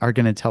are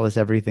gonna tell us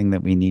everything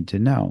that we need to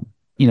know.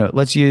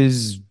 Let's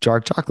use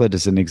dark chocolate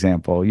as an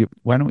example.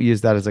 Why don't we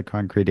use that as a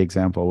concrete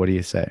example? What do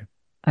you say?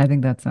 I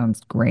think that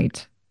sounds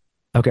great.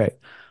 Okay.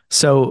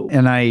 So,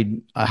 and I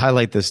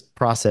highlight this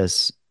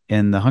process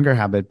in the hunger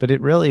habit, but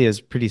it really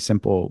is pretty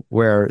simple.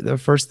 Where the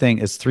first thing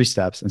is three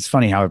steps. It's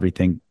funny how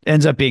everything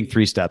ends up being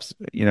three steps.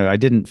 I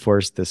didn't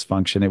force this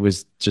function. It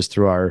was just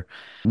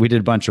we did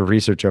a bunch of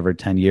research over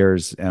 10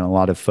 years and a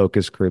lot of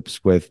focus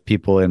groups with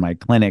people in my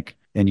clinic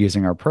and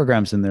using our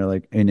programs. And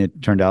and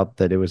it turned out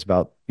that it was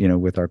about,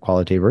 with our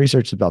qualitative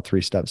research, about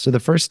three steps. So the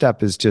first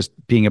step is just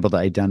being able to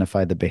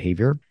identify the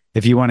behavior.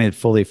 If you want to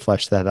fully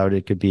flesh that out,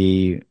 it could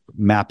be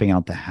mapping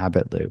out the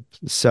habit loop.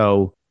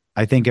 So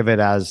I think of it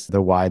as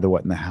the why, the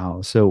what, and the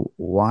how. So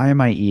why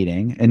am I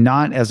eating? And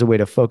not as a way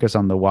to focus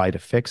on the why to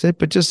fix it,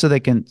 but just so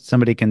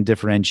somebody can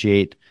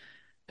differentiate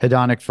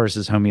hedonic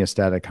versus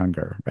homeostatic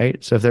hunger,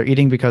 right? So if they're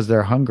eating because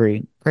they're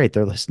hungry, great,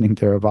 they're listening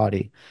to their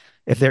body.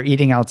 If they're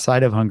eating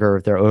outside of hunger,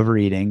 if they're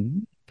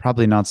overeating,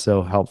 probably not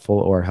so helpful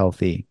or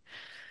healthy.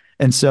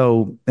 And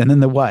then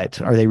the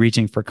what? Are they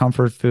reaching for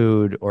comfort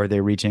food, or are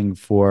they reaching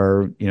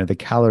for, the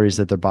calories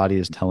that their body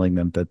is telling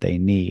them that they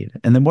need?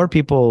 And the more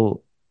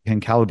people can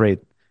calibrate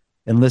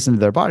and listen to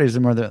their bodies,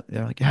 the more they're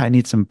like, yeah, I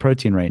need some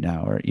protein right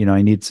now, or,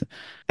 I need some,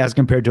 as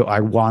compared to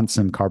I want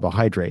some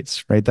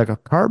carbohydrates, right? The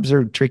carbs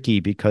are tricky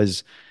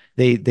because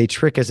they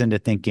trick us into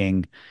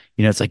thinking,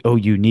 it's like, oh,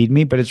 you need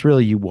me, but it's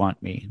really you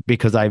want me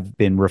because I've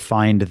been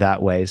refined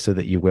that way so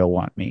that you will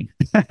want me.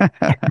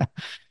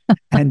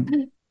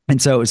 And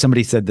and so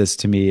somebody said this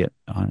to me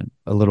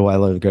a little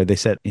while ago. They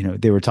said,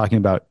 they were talking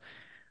about,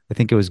 I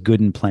think it was Good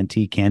and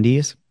Plenty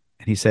candies.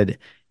 And he said,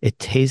 it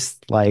tastes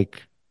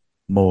like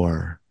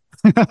more.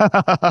 you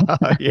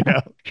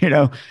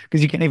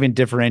because you can't even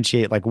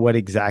differentiate like what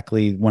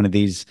exactly one of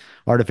these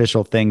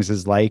artificial things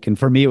is like. And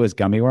for me, it was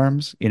gummy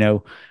worms.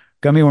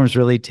 Gummy worms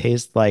really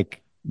taste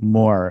like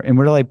more. And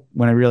we're like,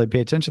 when I really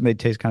pay attention, they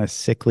taste kind of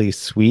sickly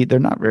sweet. They're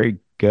not very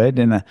good.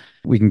 And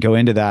we can go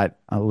into that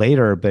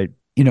later, but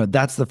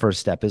that's the first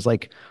step is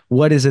like,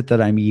 what is it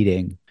that I'm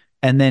eating?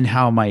 And then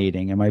how am I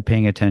eating? Am I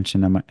paying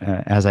attention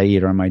as I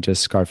eat, or am I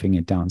just scarfing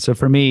it down? So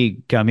for me,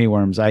 gummy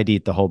worms, I'd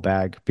eat the whole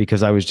bag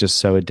because I was just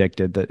so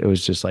addicted that it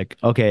was just like,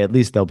 okay, at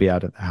least they'll be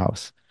out of the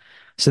house.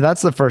 So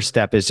that's the first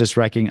step is just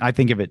I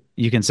think of it,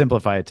 you can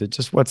simplify it to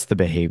just what's the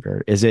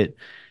behavior? Is it,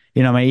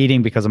 am I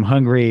eating because I'm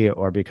hungry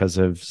or because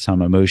of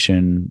some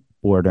emotion,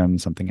 boredom,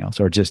 something else,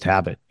 or just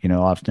habit?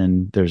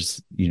 Often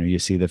there's, you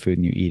see the food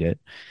and you eat it.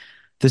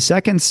 The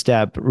second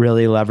step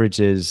really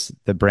leverages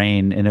the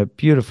brain in a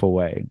beautiful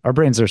way. Our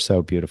brains are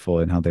so beautiful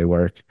in how they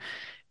work.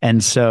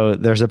 And so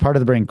there's a part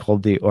of the brain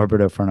called the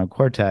orbitofrontal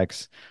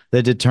cortex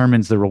that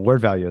determines the reward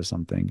value of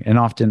something. And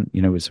often,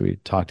 as we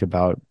talked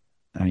about,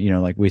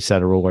 like we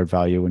set a reward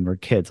value when we're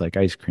kids, like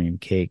ice cream,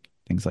 cake,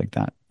 things like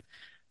that.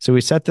 So we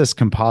set this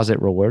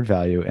composite reward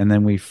value and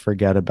then we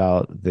forget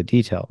about the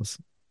details.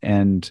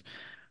 And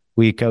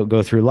we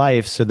go through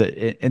life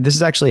and this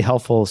is actually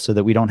helpful so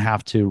that we don't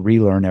have to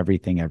relearn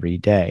everything every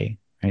day,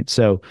 right?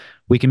 So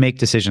we can make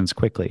decisions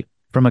quickly.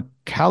 From a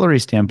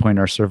calorie standpoint,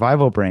 our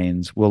survival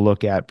brains will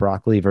look at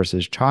broccoli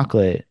versus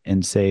chocolate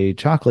and say,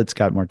 chocolate's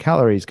got more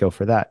calories, go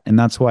for that. And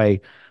that's why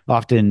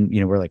often,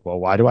 we're like, well,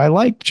 why do I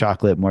like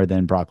chocolate more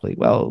than broccoli?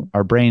 Well,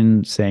 our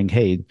brain saying,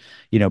 hey,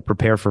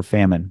 prepare for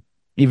famine,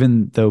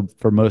 even though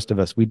for most of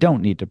us, we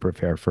don't need to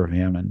prepare for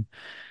famine.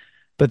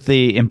 But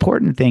the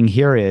important thing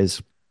here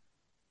is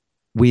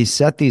we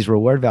set these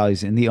reward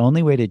values, and the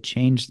only way to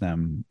change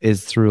them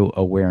is through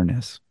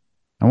awareness.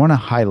 I want to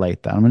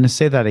highlight that. I'm going to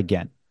say that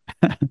again.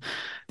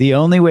 The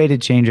only way to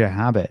change a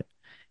habit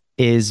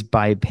is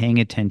by paying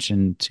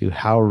attention to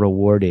how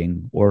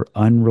rewarding or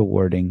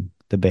unrewarding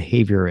the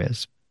behavior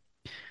is.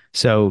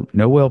 So,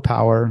 no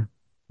willpower,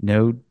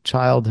 no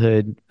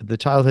childhood. The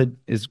childhood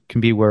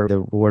can be where the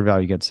reward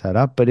value gets set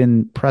up, but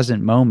in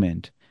present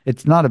moment,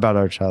 it's not about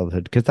our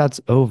childhood because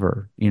that's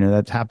over.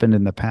 That's happened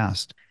in the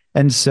past.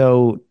 And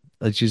so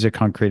let's use a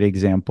concrete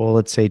example.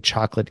 Let's say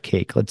chocolate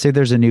cake. Let's say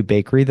there's a new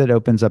bakery that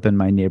opens up in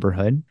my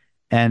neighborhood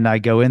and I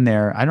go in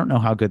there. I don't know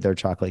how good their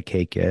chocolate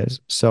cake is.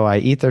 So I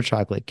eat their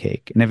chocolate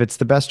cake. And if it's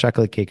the best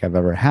chocolate cake I've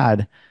ever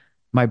had,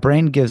 my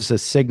brain gives a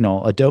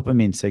signal, a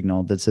dopamine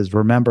signal that says,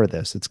 remember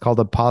this. It's called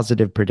a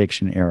positive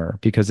prediction error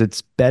because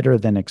it's better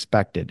than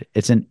expected.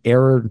 It's an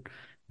error,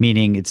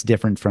 meaning it's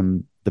different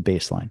from the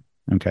baseline.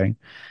 Okay.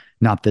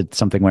 Not that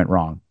something went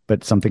wrong,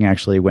 but something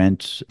actually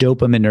went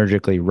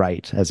dopaminergically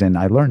right, as in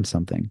I learned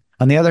something.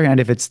 On the other hand,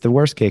 if it's the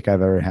worst cake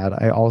I've ever had,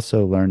 I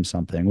also learned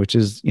something, which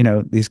is,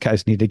 these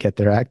guys need to get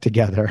their act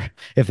together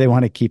if they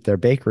want to keep their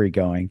bakery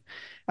going.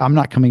 I'm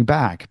not coming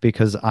back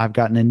because I've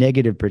gotten a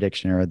negative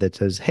prediction error that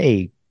says,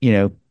 hey,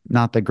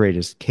 not the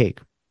greatest cake.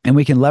 And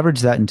we can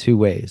leverage that in two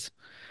ways.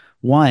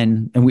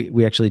 One, and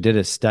we actually did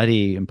a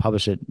study and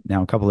published it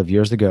now a couple of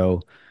years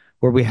ago,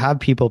 where we have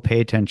people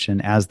pay attention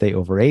as they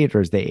overate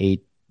or as they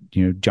ate,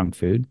 junk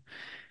food.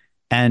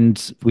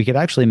 And we could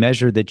actually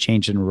measure the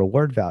change in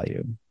reward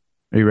value.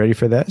 Are you ready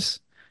for this?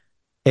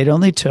 It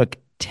only took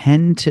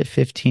 10 to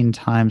 15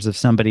 times of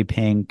somebody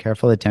paying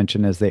careful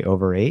attention as they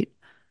overate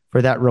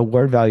for that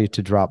reward value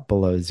to drop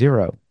below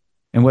zero.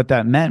 And what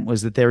that meant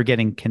was that they were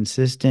getting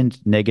consistent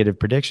negative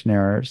prediction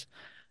errors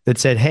that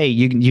said, hey,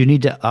 you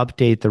need to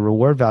update the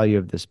reward value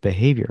of this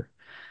behavior.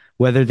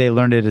 Whether they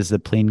learned it as a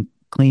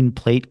clean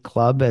plate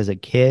club as a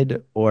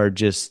kid, or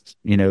just,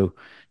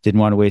 didn't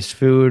want to waste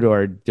food,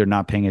 or they're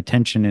not paying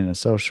attention in a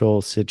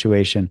social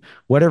situation,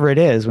 whatever it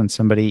is, when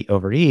somebody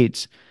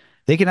overeats,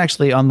 they can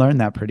actually unlearn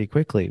that pretty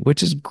quickly,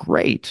 which is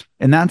great.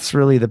 And that's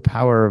really the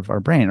power of our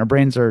brain. Our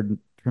brains are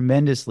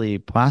tremendously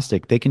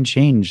plastic. They can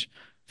change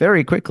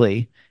very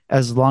quickly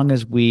as long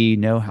as we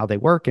know how they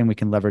work and we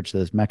can leverage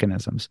those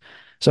mechanisms.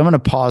 So I'm going to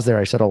pause there.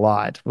 I said a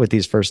lot with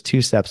these first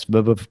two steps,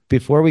 but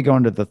before we go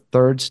into the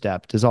third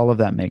step, does all of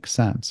that make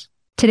sense?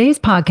 Today's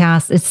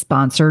podcast is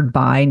sponsored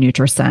by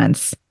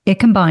NutriSense. It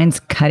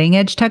combines cutting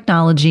edge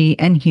technology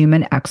and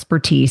human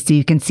expertise so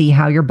you can see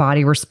how your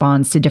body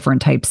responds to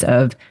different types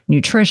of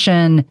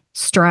nutrition,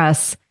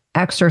 stress,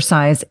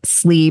 exercise,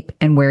 sleep,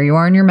 and where you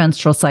are in your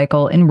menstrual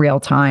cycle in real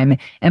time.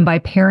 And by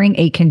pairing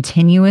a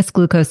continuous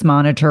glucose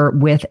monitor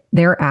with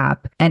their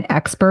app and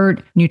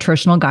expert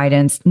nutritional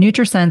guidance,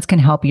 NutriSense can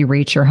help you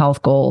reach your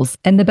health goals.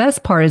 And the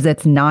best part is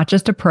it's not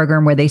just a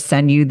program where they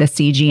send you the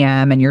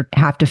CGM and you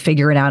have to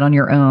figure it out on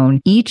your own.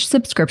 Each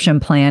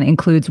subscription plan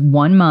includes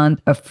 1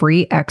 month of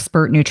free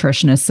expert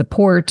nutritionist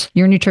support.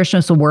 Your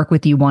nutritionist will work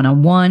with you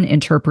one-on-one,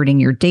 interpreting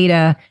your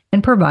data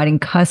and providing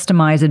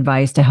customized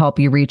advice to help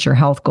you reach your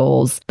health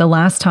goals. The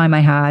last time I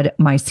had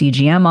my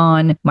CGM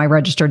on, my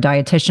registered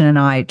dietitian and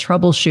I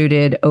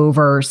troubleshooted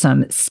over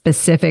some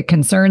specific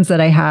concerns that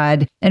I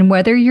had. And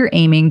whether you're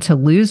aiming to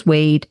lose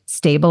weight,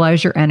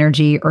 stabilize your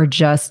energy, or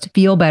just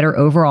feel better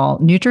overall,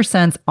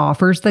 NutriSense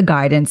offers the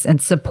guidance and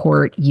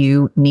support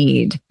you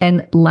need.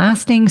 And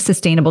lasting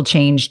sustainable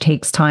change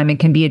takes time and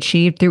can be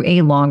achieved through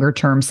a longer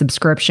term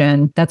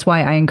subscription. That's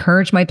why I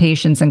encourage my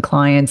patients and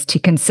clients to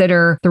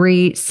consider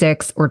 3,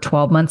 6, or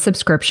 12-month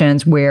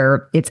subscriptions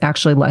where it's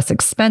actually less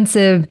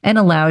expensive and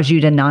allows you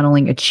to not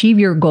only achieve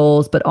your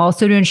goals, but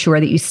also to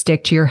ensure that you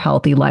stick to your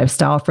healthy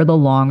lifestyle for the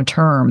long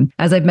term.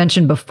 As I've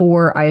mentioned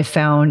before, I have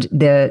found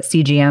the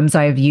CGMs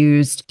I've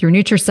used through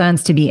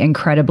NutriSense to be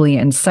incredibly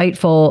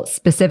insightful,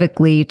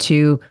 specifically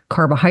to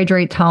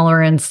carbohydrate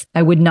tolerance.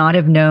 I would not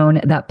have known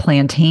that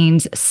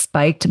plantains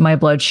spiked my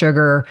blood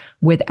sugar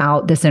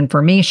without this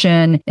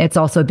information. It's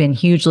also been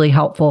hugely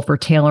helpful for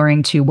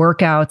tailoring to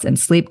workouts and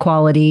sleep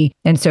quality.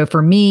 And so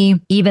for me,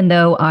 even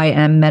though I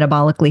am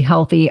metabolically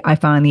healthy, I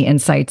find the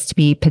insights to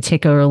be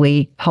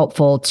particularly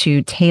helpful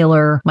to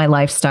tailor my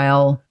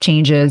lifestyle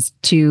changes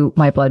to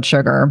my blood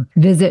sugar.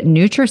 Visit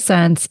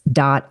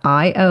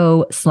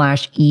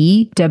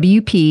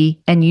nutrisense.io/EWP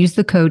and use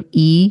the code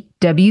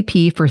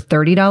EWP for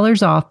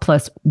 $30 off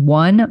plus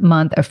 1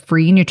 month of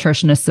free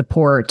nutritionist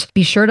support.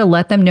 Be sure to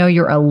let them know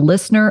you're a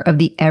listener of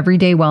the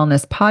Everyday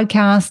Wellness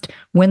podcast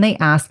when they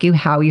ask you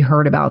how you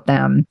heard about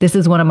them. This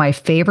is one of my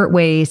favorite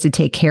ways to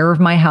take care of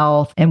my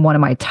health and one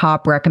of my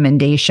top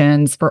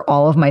recommendations for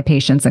all of my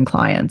patients and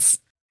clients.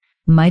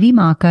 Mighty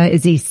Maca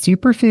is a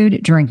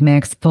superfood drink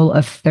mix full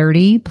of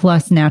 30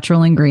 plus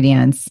natural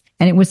ingredients,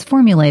 and it was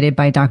formulated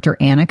by Dr.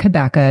 Anna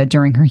Kabeka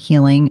during her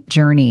healing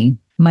journey.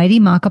 Mighty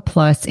Maca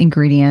Plus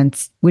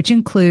ingredients, which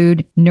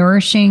include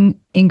nourishing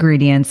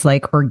ingredients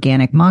like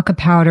organic maca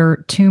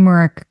powder,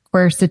 turmeric,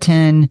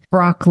 quercetin,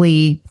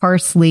 broccoli,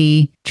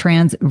 parsley,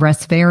 trans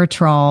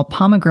resveratrol,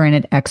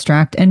 pomegranate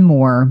extract, and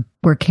more,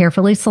 were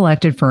carefully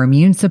selected for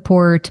immune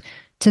support,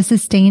 to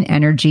sustain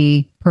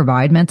energy,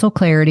 provide mental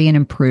clarity, and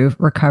improve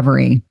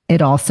recovery.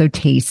 It also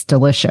tastes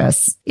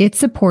delicious. It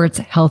supports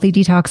healthy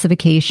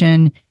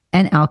detoxification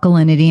and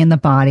alkalinity in the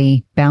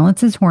body,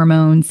 balances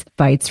hormones,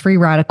 fights free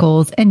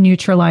radicals, and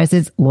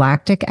neutralizes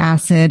lactic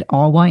acid,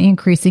 all while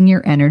increasing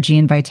your energy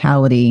and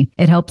vitality.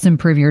 It helps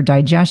improve your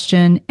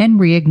digestion and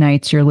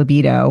reignites your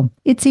libido.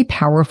 It's a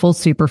powerful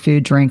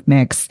superfood drink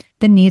mix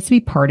that needs to be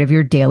part of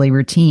your daily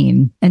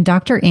routine. And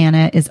Dr.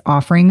 Anna is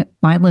offering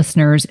my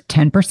listeners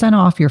 10%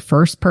 off your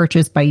first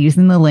purchase by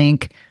using the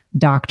link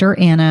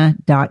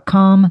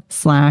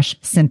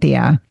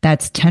dranna.com/Cynthia.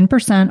 That's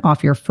 10%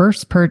 off your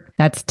first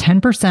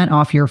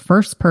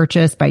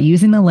purchase by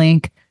using the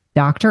link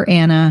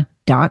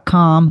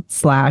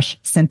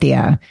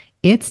dranna.com/Cynthia.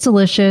 It's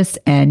delicious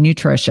and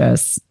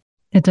nutritious.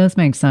 It does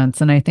make sense.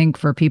 And I think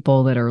for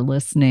people that are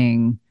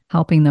listening,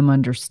 helping them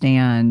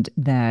understand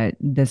that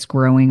this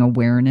growing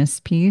awareness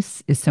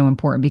piece is so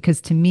important,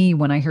 because to me,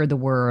 when I hear the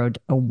word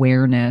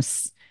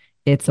awareness,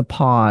 it's a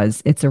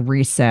pause, it's a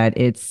reset,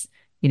 it's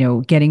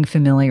getting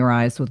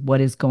familiarized with what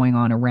is going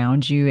on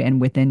around you and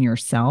within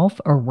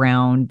yourself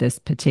around this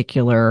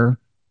particular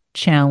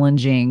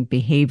challenging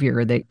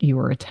behavior that you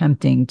are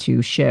attempting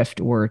to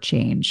shift or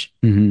change.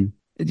 Mm-hmm.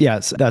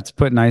 Yes, that's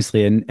put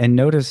nicely. And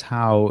notice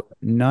how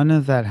none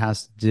of that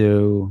has to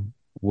do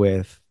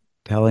with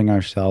telling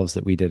ourselves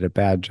that we did a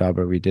bad job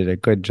or we did a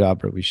good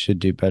job or we should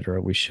do better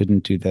or we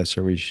shouldn't do this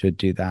or we should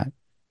do that,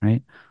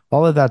 right?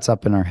 All of that's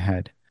up in our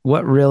head.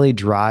 What really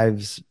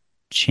drives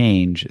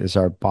change is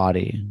our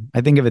body.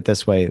 I think of it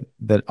this way,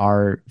 that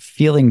our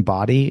feeling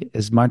body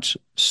is much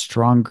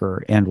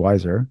stronger and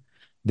wiser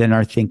than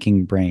our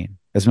thinking brain,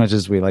 as much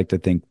as we like to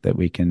think that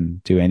we can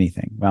do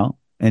anything. Well,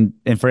 and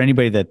for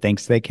anybody that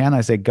thinks they can,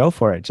 I say, go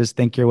for it. Just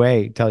think your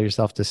way. Tell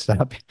yourself to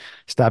stop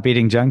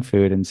eating junk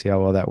food and see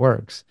how well that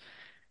works.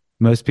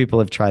 Most people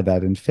have tried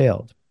that and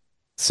failed.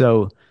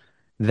 So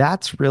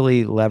that's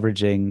really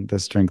leveraging the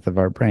strength of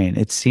our brain.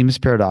 It seems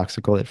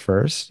paradoxical at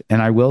first,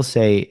 and I will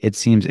say it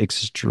seems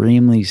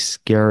extremely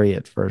scary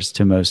at first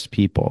to most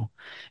people,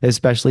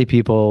 especially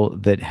people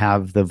that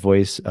have the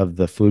voice of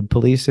the food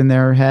police in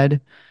their head,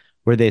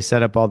 where they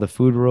set up all the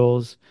food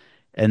rules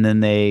and then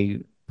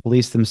they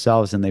police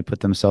themselves and they put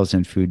themselves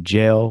in food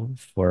jail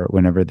for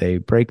whenever they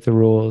break the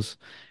rules,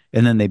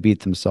 and then they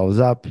beat themselves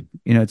up.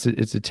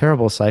 It's a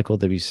terrible cycle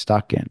to be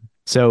stuck in.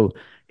 So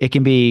it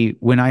can be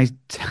when I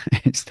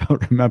still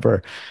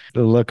remember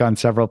the look on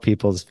several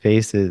people's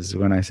faces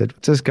when I said,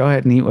 just go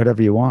ahead and eat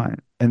whatever you want.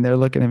 And they're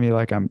looking at me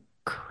like I'm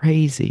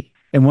crazy.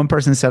 And one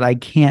person said, I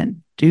can't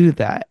do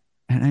that.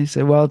 And I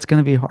said, well, it's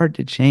going to be hard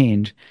to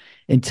change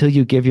until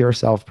you give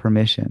yourself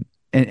permission.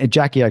 And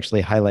Jackie actually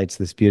highlights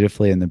this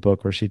beautifully in the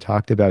book where she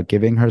talked about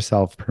giving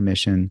herself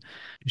permission.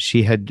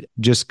 She had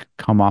just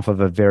come off of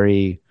a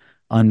very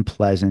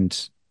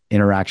unpleasant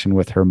interaction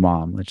with her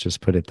mom, let's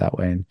just put it that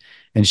way.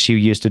 And she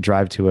used to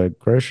drive to a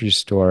grocery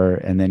store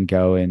and then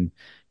go and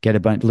get a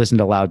bunch, listen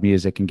to loud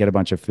music and get a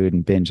bunch of food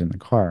and binge in the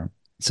car.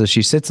 So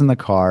she sits in the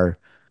car.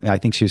 I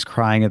think she was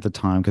crying at the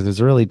time because it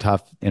was a really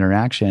tough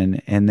interaction.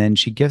 And then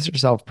she gives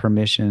herself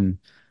permission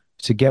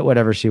to get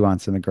whatever she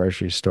wants in the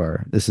grocery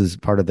store. This is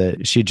part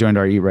of she joined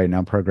our Eat Right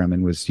Now program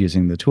and was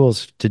using the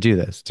tools to do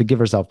this, to give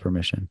herself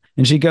permission.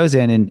 And she goes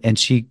in and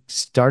she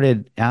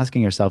started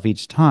asking herself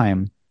each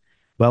time,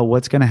 well,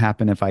 what's going to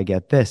happen if I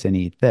get this and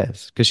eat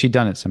this? Because she'd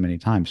done it so many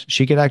times.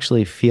 She could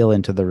actually feel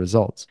into the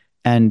results.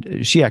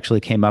 And she actually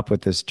came up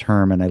with this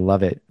term, and I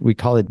love it. We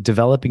call it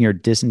developing your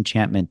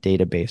disenchantment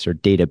database or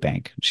data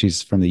bank.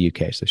 She's from the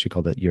UK, so she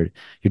called it your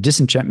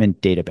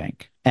disenchantment data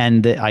bank.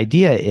 And the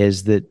idea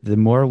is that the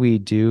more we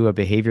do a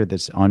behavior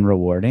that's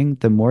unrewarding,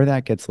 the more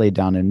that gets laid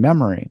down in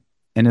memory.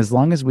 And as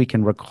long as we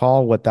can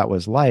recall what that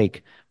was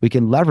like, we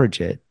can leverage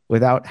it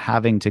without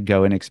having to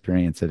go and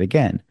experience it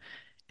again.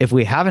 If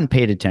we haven't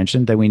paid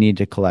attention, then we need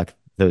to collect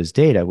those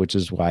data, which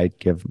is why I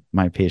give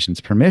my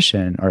patients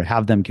permission or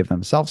have them give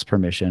themselves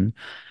permission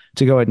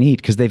to go and eat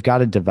because they've got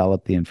to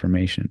develop the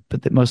information.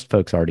 But that most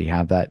folks already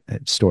have that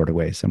stored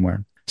away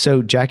somewhere.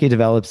 So Jackie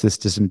develops this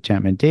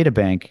disenchantment data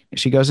bank.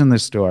 She goes in the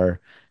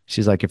store.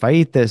 She's like, if I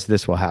eat this,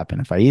 this will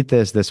happen. If I eat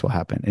this, this will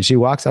happen. And she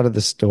walks out of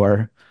the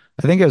store.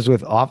 I think it was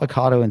with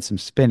avocado and some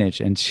spinach.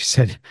 And she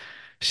said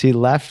she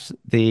left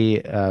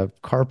the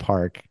car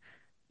park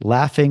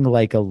laughing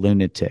like a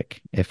lunatic,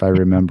 if I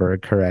remember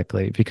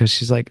correctly, because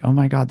she's like, oh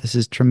my God, this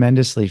is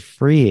tremendously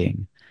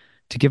freeing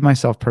to give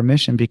myself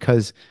permission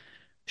because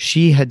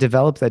she had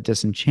developed that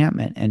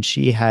disenchantment and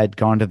she had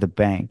gone to the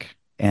bank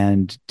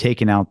and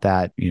taken out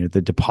that,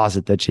 the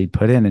deposit that she'd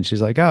put in. And she's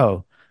like,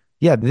 oh,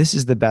 yeah, this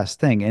is the best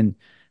thing. And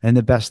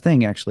the best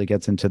thing actually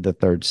gets into the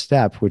third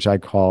step, which I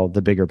call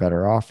the bigger,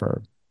 better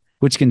offer,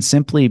 which can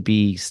simply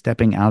be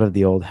stepping out of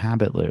the old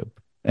habit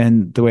loop.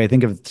 And the way I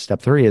think of step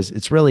three is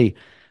it's really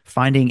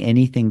finding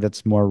anything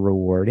that's more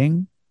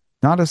rewarding,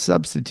 not a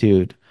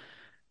substitute,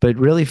 but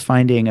really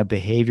finding a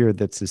behavior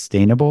that's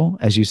sustainable,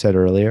 as you said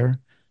earlier,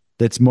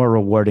 that's more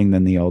rewarding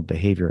than the old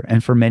behavior.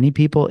 And for many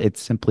people,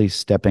 it's simply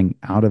stepping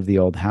out of the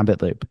old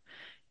habit loop.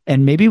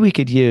 And maybe we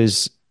could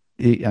use,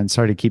 I'm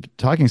sorry to keep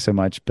talking so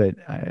much, but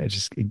I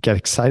just get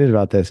excited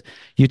about this.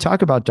 You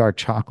talk about dark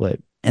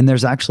chocolate. And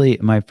there's actually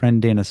my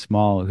friend Dana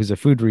Small, who's a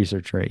food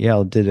researcher at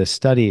Yale, did a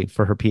study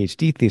for her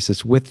PhD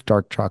thesis with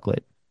dark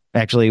chocolate.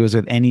 Actually, it was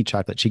with any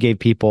chocolate. She gave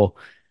people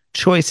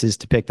choices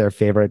to pick their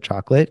favorite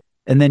chocolate.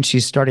 And then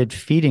she started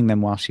feeding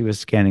them while she was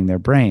scanning their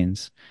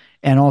brains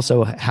and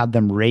also had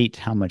them rate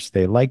how much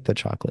they liked the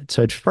chocolate.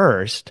 So at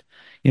first,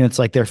 it's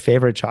like their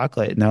favorite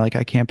chocolate. And they're like,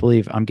 I can't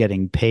believe I'm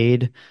getting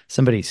paid.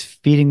 Somebody's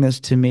feeding this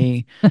to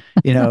me.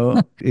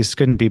 This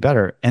couldn't be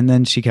better. And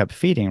then she kept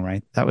feeding,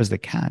 right? That was the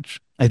catch.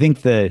 I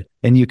think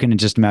and you can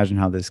just imagine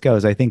how this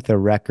goes. I think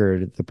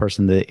the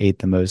person that ate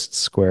the most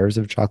squares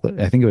of chocolate,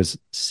 I think it was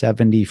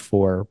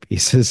 74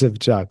 pieces of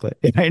chocolate.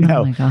 And I Oh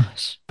know, my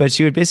gosh. but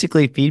she would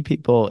basically feed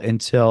people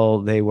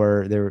until they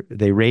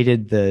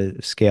rated the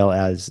scale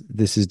as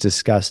this is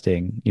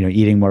disgusting.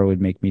 Eating more would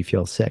make me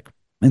feel sick.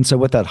 And so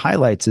what that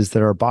highlights is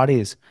that our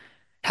bodies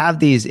have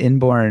these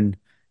inborn,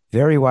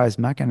 very wise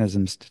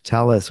mechanisms to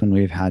tell us when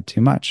we've had too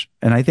much.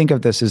 And I think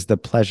of this as the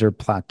pleasure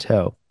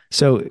plateau.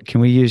 So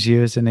can we use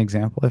you as an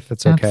example if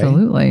it's okay?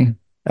 Absolutely.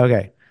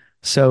 Okay.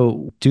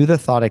 So do the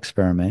thought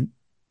experiment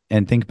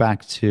and think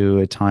back to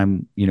a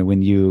time,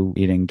 when you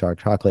eating dark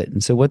chocolate.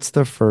 And so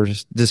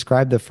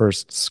describe the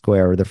first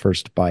square or the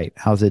first bite.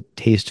 How's it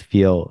taste,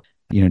 feel,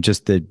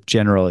 just the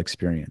general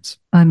experience?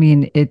 I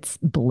mean, it's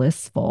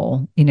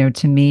blissful.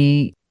 To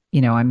me,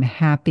 I'm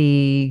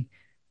happy.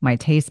 My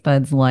taste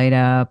buds light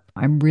up.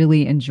 I'm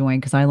really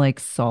enjoying because I like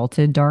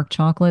salted dark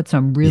chocolate. So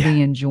I'm Yeah.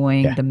 really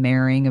enjoying Yeah. the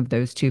marrying of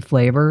those two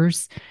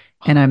flavors.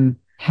 And I'm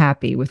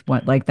happy with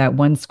like that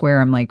one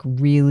square. I'm like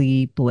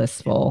really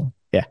blissful.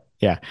 Yeah.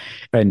 Yeah.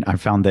 And I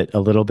found that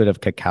a little bit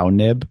of cacao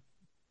nib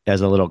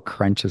as a little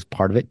crunch as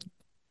part of it,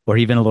 or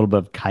even a little bit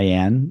of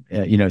cayenne,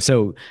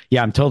 so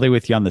yeah, I'm totally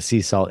with you on the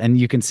sea salt. And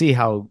you can see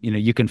how,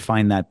 you can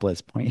find that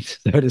bliss point,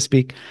 so to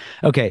speak.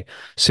 Okay.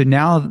 So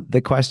now the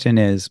question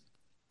is,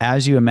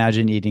 as you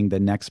imagine eating the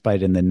next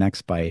bite and the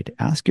next bite,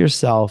 ask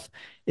yourself,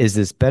 is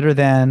this better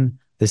than,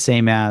 the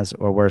same as,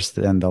 or worse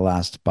than the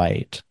last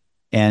bite?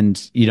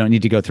 And you don't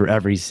need to go through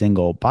every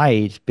single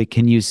bite, but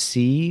can you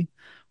see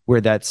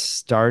where that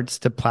starts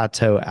to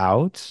plateau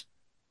out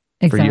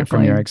for you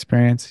from your Exactly.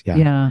 experience? Yeah.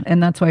 Yeah.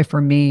 And that's why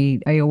for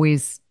me, I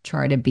always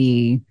try to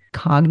be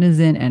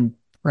cognizant and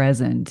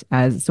present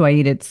as so I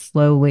eat it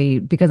slowly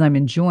because I'm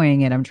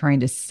enjoying it. I'm trying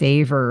to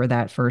savor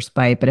that first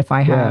bite. But if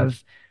I Yeah.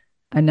 have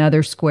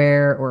another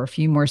square or a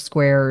few more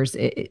squares,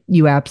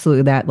 you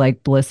absolutely that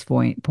like bliss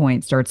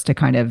point starts to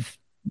kind of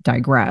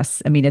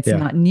digress. I mean, it's Yeah.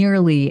 not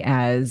nearly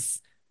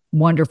as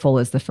wonderful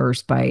as the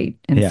first bite.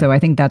 And Yeah. so I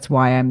think that's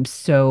why I'm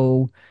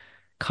so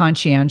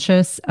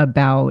conscientious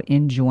about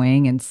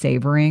enjoying and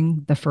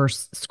savoring the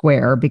first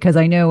square because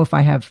I know if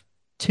I have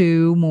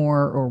two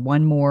more or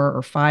one more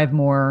or five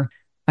more,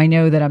 I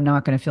know that I'm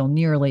not going to feel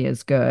nearly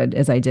as good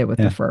as I did with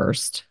the Yeah.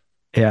 first.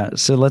 Yeah.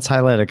 So let's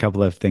highlight a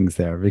couple of things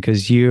there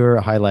because you're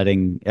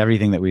highlighting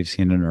everything that we've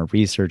seen in our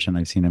research and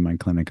I've seen in my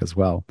clinic as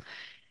well.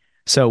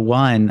 So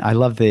one, I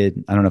love I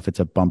don't know if it's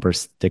a bumper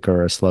sticker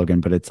or a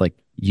slogan, but it's like,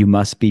 you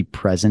must be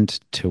present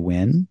to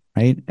win,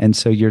 right? And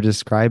so you're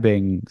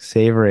describing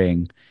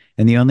savoring,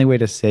 and the only way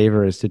to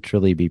savor is to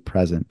truly be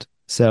present.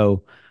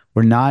 So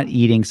we're not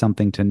eating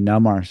something to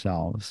numb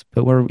ourselves,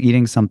 but we're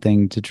eating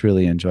something to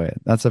truly enjoy it.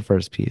 That's the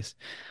first piece.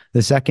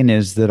 The second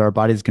is that our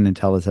body's going to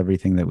tell us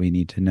everything that we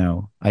need to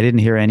know. I didn't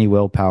hear any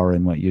willpower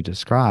in what you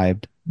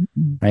described,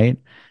 Mhm. right?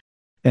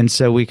 And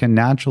so we can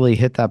naturally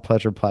hit that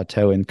pleasure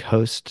plateau and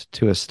coast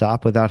to a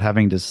stop without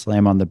having to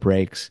slam on the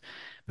brakes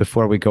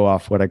before we go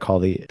off what I call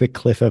the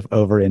cliff of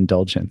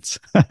overindulgence.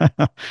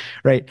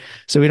 Right.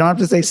 So we don't have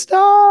to say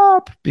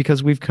stop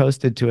because we've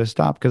coasted to a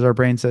stop because our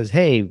brain says,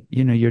 hey,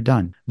 you're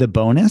done. The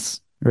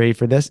bonus, ready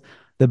for this?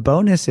 The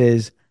bonus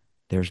is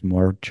there's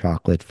more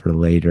chocolate for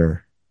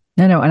later.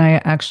 No, no, and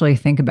I actually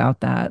think about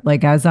that.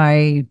 Like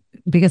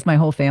because my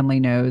whole family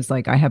knows,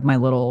 like I have my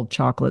little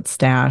chocolate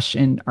stash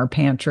in our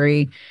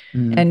pantry.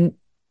 Mm. And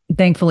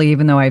thankfully,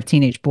 even though I have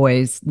teenage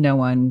boys, no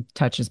one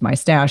touches my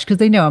stash because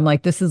they know I'm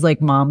like, this is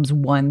like mom's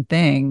one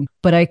thing.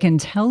 But I can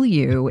tell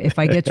you, if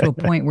I get to a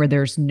point where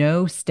there's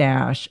no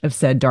stash of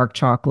said dark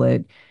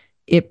chocolate,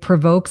 it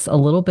provokes a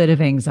little bit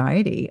of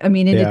anxiety. I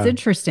mean, and it's Yeah.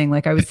 interesting.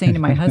 Like I was saying to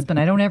my husband,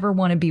 I don't ever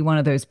want to be one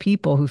of those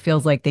people who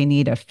feels like they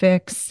need a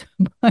fix.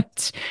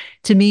 But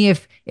to me,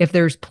 if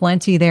there's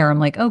plenty there, I'm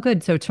like, oh,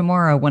 good. So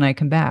tomorrow when I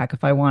come back,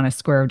 if I want a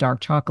square of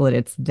dark chocolate,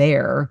 it's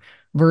there.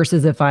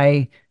 Versus if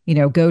I,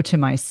 go to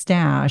my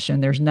stash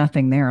and there's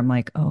nothing there, I'm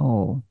like,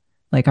 oh,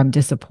 like I'm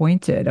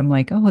disappointed. I'm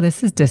like, oh,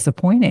 this is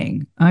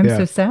disappointing. I'm so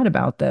Yeah. sad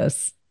about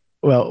this.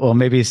 Well,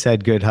 maybe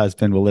said good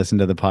husband will listen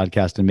to the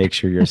podcast and make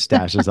sure your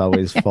stash is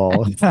always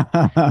full.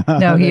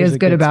 No, he There's is a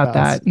good good about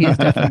spouse. that. He is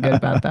definitely good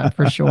about that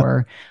for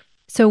sure.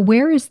 So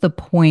where is the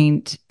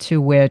point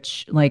to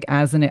which, like,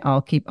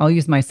 I'll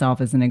use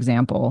myself as an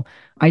example.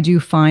 I do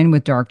fine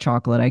with dark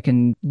chocolate. I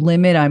can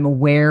limit, I'm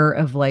aware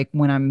of like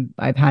when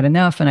I've had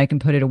enough and I can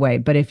put it away.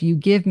 But if you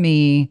give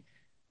me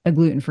a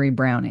gluten-free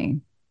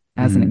brownie,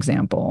 as an Mhm.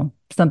 example,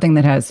 something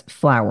that has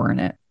flour in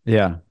it, Yeah.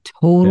 Yeah.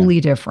 totally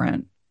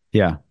different.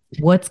 Yeah.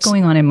 What's S-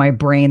 going on in my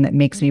brain that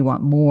makes me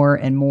want more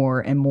and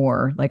more and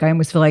more? Like I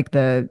almost feel like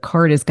the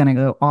cart is going to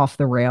go off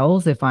the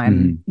rails if I'm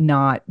mhm.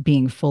 not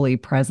being fully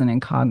present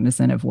and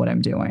cognizant of what I'm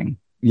doing.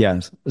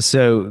 Yes.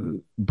 So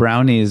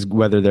brownies,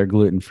 whether they're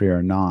gluten free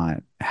or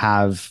not,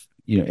 have,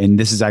 and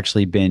this has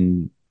actually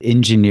been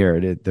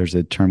engineered. There's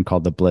a term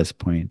called the bliss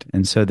point.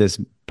 And so this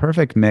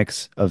perfect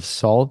mix of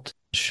salt,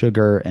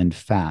 sugar, and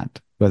fat,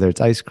 whether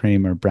it's ice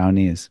cream or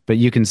brownies, but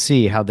you can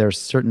see how there's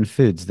certain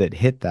foods that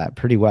hit that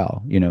pretty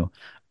well.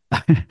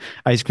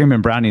 Ice cream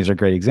and brownies are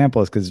great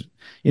examples because,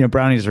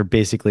 brownies are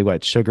basically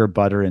what? Sugar,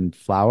 butter, and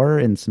flour,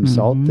 and some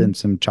salt Hmm. and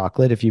some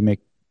chocolate if you make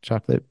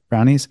chocolate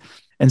brownies.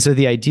 And so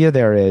the idea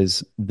there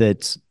is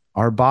that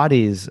our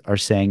bodies are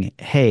saying,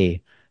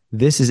 hey,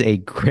 this is a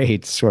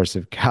great source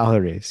of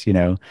calories,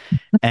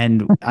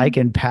 and I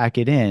can pack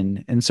it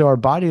in. And so our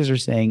bodies are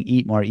saying,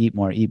 eat more, eat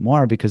more, eat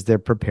more because they're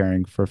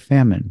preparing for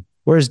famine.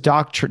 Whereas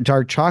dark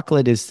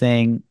chocolate is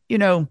saying,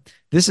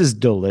 this is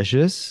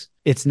delicious.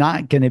 It's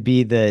not going to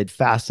be the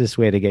fastest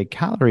way to get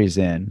calories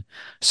in.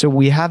 So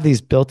we have these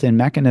built in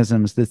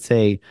mechanisms that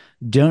say,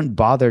 don't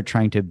bother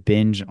trying to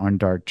binge on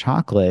dark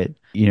chocolate.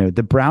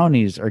 The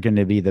brownies are going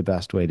to be the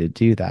best way to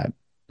do that.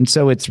 And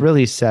so it's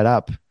really set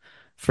up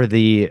for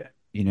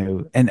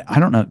and I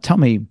don't know, tell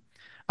me,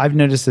 I've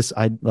noticed this.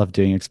 I love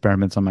doing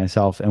experiments on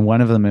myself. And one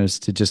of them is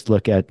to just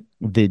look at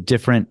the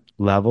different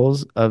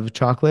levels of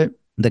chocolate,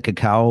 the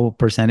cacao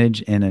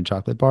percentage in a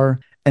chocolate bar.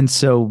 And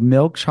so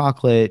milk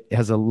chocolate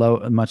has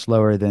much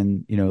lower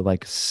than,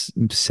 like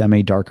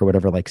semi dark or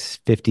whatever, like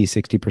 50,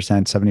 60%,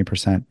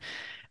 70%.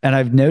 And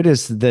I've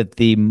noticed that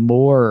the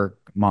more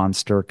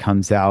monster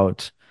comes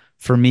out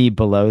for me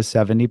below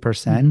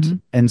 70%. Hmm.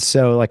 And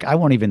so like I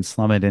won't even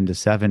slum it into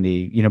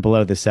 70,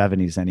 below the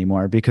 70s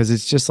anymore because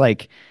it's just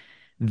like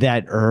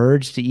that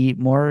urge to eat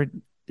more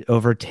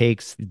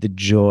overtakes the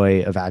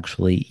joy of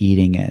actually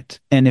eating it.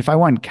 And if I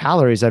want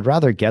calories, I'd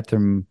rather get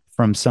them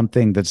from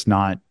something that's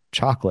not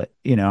chocolate.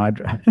 You know,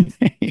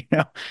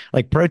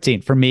 like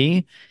protein. For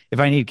me, if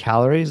I need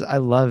calories, I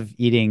love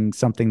eating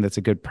something that's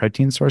a good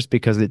protein source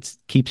because it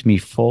keeps me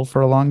full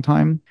for a long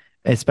time,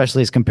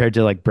 especially as compared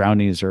to like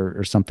brownies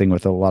or something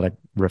with a lot of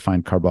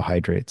refined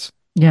carbohydrates.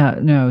 Yeah,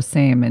 no,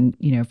 same. And,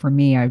 for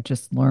me, I've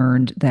just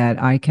learned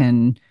that I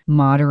can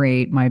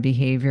moderate my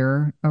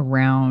behavior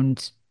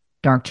around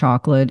dark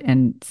chocolate.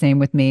 And same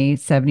with me,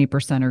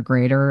 70% or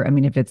greater. I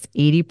mean, if it's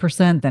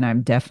 80%, then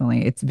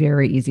it's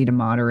very easy to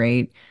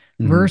moderate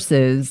Hmm.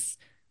 versus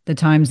the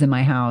times in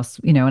my house,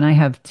 and I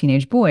have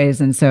teenage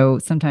boys. And so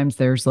sometimes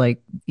there's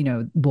like,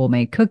 we'll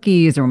make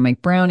cookies or we'll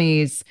make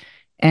brownies.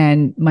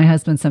 And my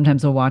husband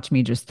sometimes will watch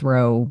me just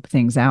throw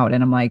things out.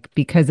 And I'm like,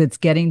 because it's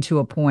getting to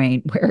a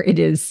point where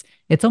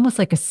it's almost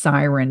like a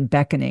siren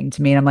beckoning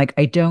to me. And I'm like,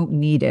 I don't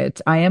need it.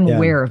 I am Yeah.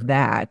 aware of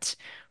that.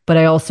 But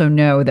I also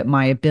know that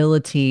my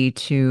ability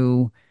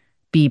to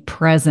be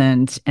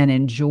present and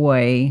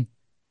enjoy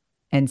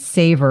and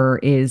savor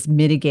is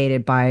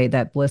mitigated by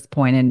that bliss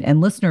point. And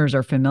listeners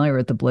are familiar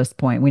with the bliss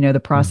point. We know the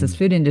processed Hmm.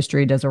 food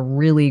industry does a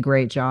really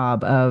great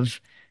job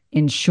of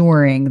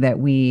ensuring that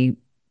we,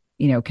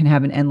 can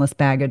have an endless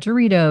bag of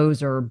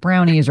Doritos or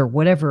brownies or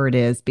whatever it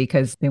is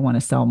because they want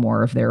to sell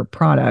more of their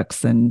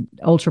products. And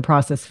ultra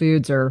processed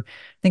foods I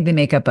think they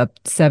make up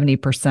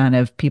 70%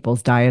 of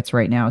people's diets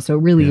right now. So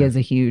it really Yeah. is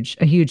a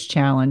huge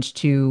challenge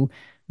to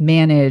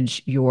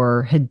manage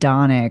your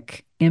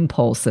hedonic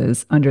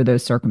impulses under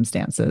those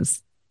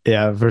circumstances.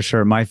 Yeah, for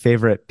sure. My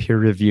favorite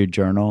peer-reviewed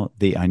journal,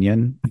 The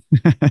Onion.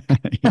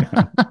 You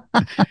know,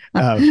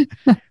 uh,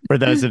 for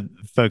those of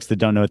folks that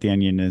don't know what The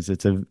Onion is,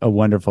 it's a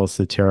wonderful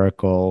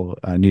satirical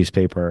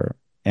newspaper.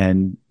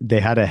 And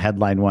they had a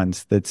headline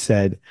once that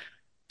said,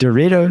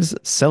 Doritos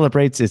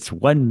celebrates its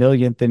 1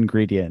 millionth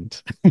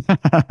ingredient.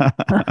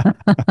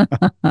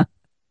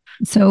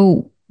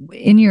 So,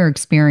 in your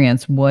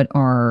experience, what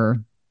are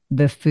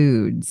the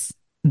foods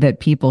that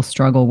people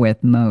struggle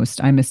with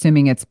most? I'm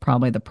assuming it's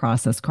probably the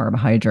processed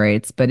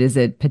carbohydrates, but is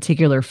it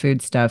particular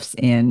foodstuffs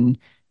in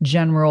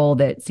general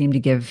that seem to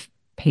give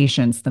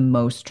patients the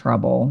most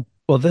trouble?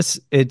 Well,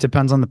 it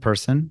depends on the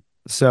person.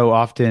 So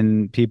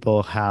often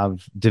people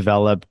have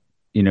developed,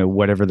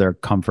 whatever their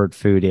comfort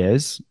food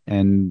is,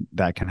 and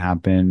that can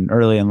happen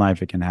early in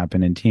life. It can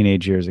happen in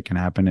teenage years. It can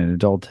happen in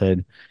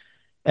adulthood.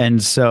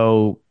 And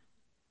so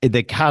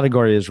the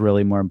category is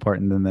really more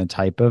important than the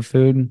type of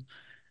food.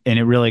 And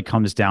it really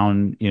comes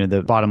down,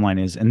 the bottom line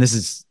is, and this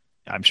is,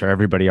 I'm sure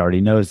everybody already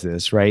knows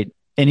this, right?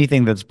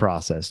 Anything that's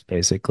processed,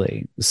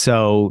 basically.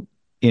 So,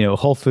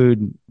 whole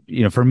food,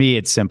 for me,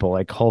 it's simple,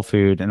 like whole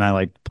food, and I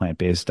like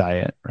plant-based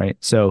diet, right?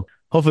 So,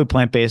 whole food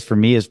plant-based for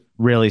me is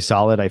really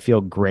solid. I feel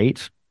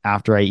great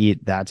after I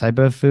eat that type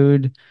of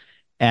food.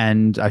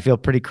 And I feel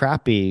pretty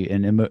crappy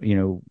and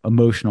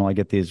emotional. I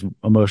get these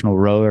emotional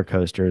roller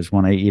coasters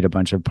when I eat a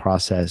bunch of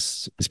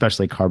processed,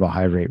 especially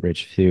carbohydrate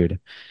rich food.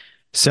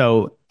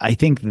 So I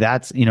think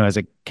that's, as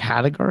a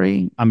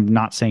category, I'm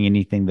not saying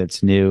anything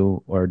that's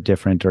new or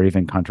different or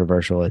even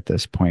controversial at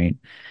this point.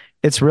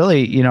 It's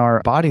really,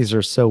 our bodies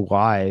are so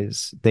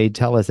wise. They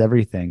tell us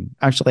everything.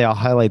 Actually, I'll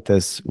highlight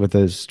this with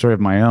a story of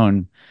my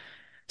own.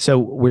 So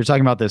we're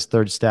talking about this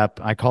third step.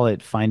 I call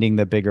it finding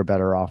the bigger,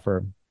 better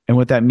offer. And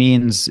what that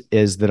means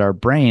is that our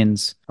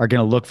brains are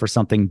going to look for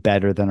something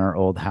better than our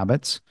old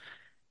habits.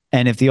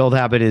 And if the old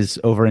habit is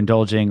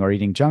overindulging or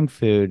eating junk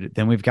food,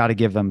 then we've got to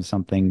give them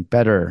something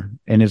better.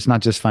 And it's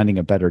not just finding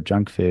a better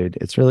junk food.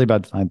 It's really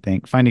about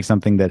finding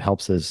something that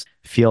helps us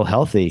feel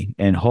healthy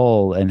and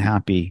whole and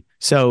happy.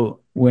 So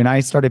when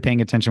I started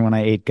paying attention when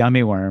I ate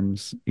gummy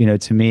worms,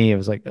 to me, it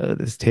was like, oh,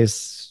 this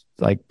tastes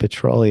like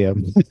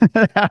petroleum.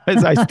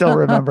 I still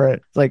remember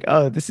it. It's like,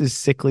 oh, this is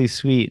sickly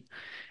sweet.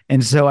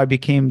 And so I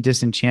became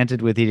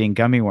disenchanted with eating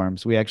gummy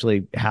worms. We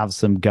actually have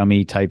some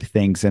gummy type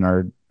things in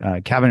our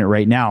cabinet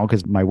right now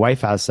because my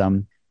wife has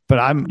some,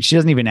 but she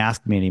doesn't even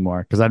ask me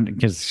anymore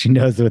because she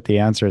knows what the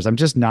answer is. I'm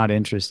just not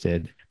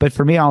interested. But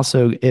for me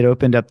also, it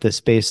opened up the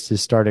space to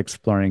start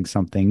exploring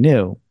something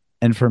new.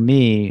 And for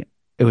me,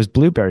 it was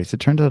blueberries.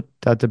 It turned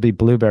out to be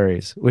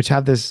blueberries, which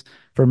have this,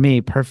 for me,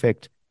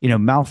 perfect,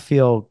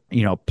 mouthfeel,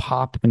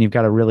 pop when you've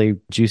got a really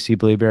juicy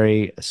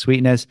blueberry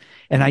sweetness.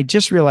 And I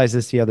just realized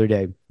this the other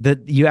day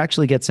that you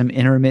actually get some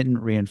intermittent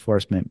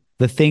reinforcement.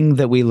 The thing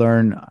that we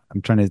learn,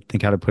 I'm trying to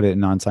think how to put it in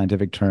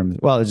non-scientific terms.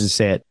 Well, let's just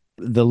say it.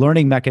 The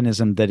learning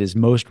mechanism that is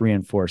most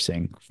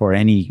reinforcing for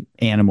any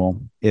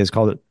animal is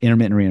called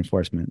intermittent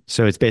reinforcement.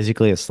 So it's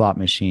basically a slot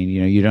machine.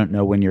 You don't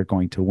know when you're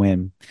going to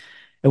win.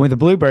 And with the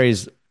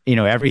blueberries,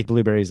 every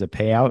blueberry is a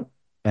payout,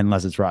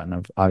 unless it's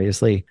rotten,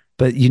 obviously.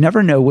 But you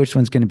never know which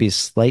one's going to be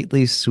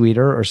slightly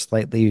sweeter or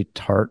slightly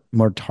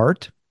more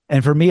tart.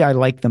 And for me, I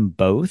like them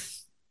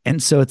both.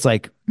 And so it's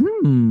like,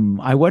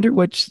 I wonder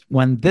which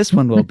one this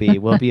one will be.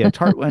 Will it be a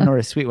tart one or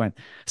a sweet one?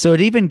 So it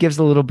even gives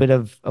a little bit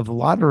of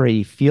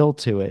lottery feel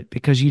to it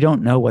because you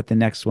don't know what the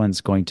next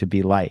one's going to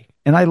be like.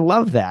 And I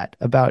love that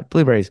about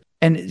blueberries.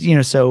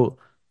 And, so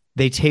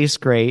they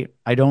taste great.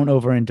 I don't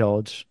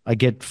overindulge. I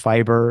get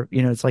fiber.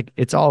 It's like,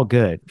 it's all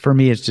good. For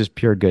me, it's just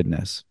pure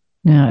goodness.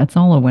 Yeah, it's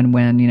all a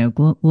win-win.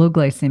 Low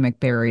glycemic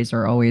berries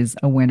are always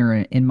a winner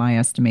in my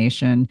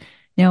estimation.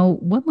 Now,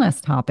 one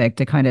last topic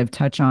to kind of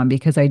touch on,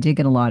 because I did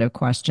get a lot of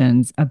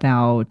questions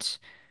about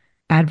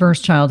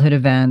adverse childhood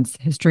events,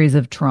 histories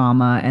of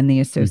trauma, and the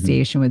Hmm.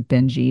 association with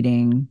binge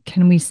eating.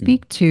 Can we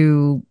speak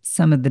to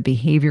some of the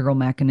behavioral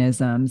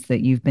mechanisms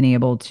that you've been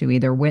able to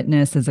either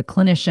witness as a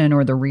clinician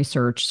or the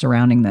research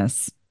surrounding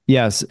this?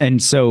 Yes. And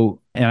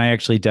I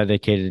actually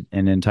dedicated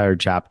an entire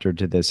chapter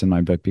to this in my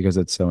book because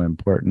it's so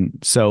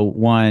important. So,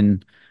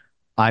 one,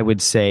 I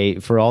would say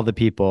for all the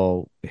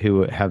people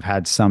who have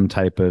had some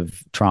type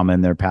of trauma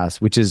in their past,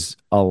 which is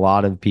a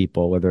lot of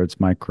people, whether it's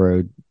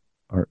micro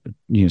or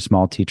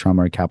small t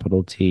trauma or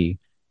capital T,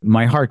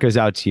 my heart goes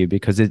out to you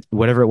because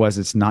whatever it was,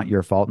 it's not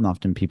your fault. And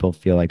often people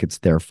feel like it's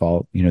their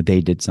fault.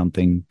 They did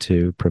something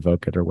to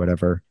provoke it or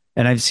whatever.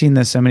 And I've seen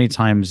this so many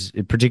times,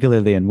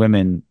 particularly in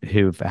women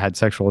who've had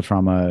sexual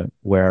trauma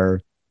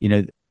where, you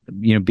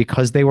know,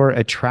 because they were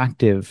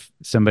attractive,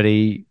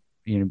 somebody,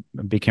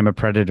 became a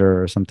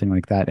predator or something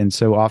like that. And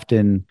so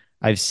often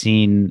I've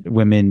seen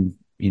women,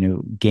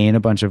 gain a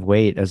bunch of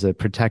weight as a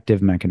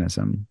protective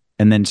mechanism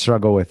and then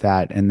struggle with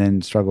that and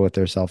then struggle with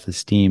their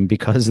self-esteem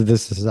because of the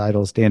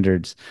societal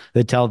standards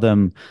that tell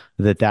them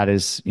that that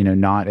is,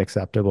 not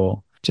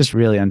acceptable. Just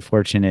really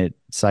unfortunate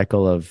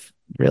cycle of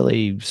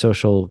really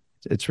social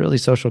it's really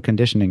social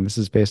conditioning. This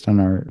is based on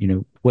our,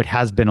 what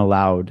has been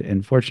allowed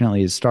and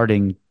fortunately is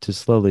starting to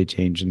slowly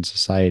change in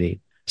society.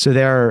 So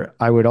there,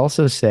 I would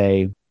also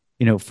say,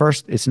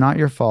 first, it's not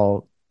your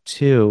fault.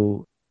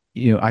 Two,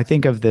 I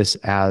think of this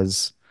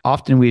as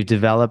often we've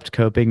developed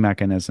coping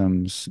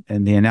mechanisms.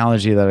 And the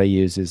analogy that I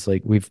use is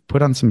like we've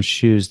put on some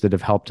shoes that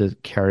have helped to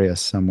carry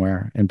us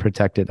somewhere and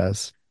protected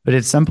us. But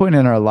at some point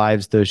in our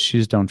lives, those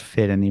shoes don't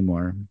fit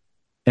anymore.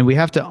 And we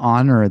have to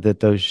honor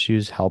that those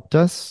shoes helped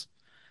us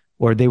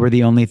or they were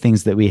the only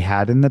things that we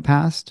had in the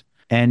past.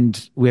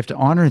 And we have to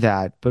honor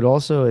that, but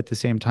also at the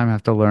same time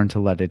have to learn to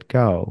let it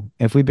go.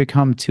 If we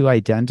become too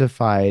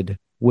identified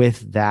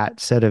with that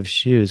set of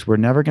shoes, we're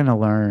never going to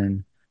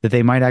learn that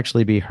they might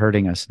actually be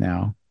hurting us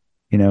now,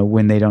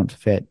 when they don't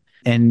fit.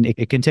 And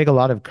it can take a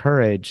lot of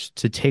courage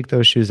to take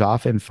those shoes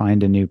off and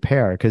find a new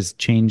pair because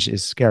change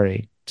is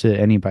scary to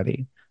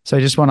anybody. So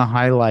I just want to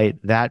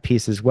highlight that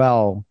piece as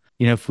well.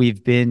 If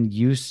we've been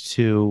used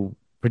to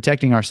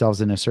protecting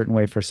ourselves in a certain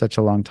way for such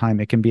a long time,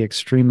 it can be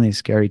extremely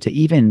scary to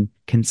even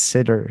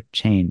consider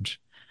change.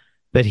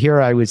 But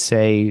here I would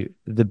say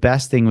the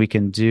best thing we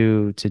can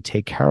do to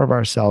take care of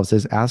ourselves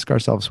is ask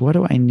ourselves, what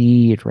do I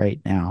need right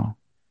now?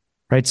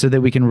 Right. So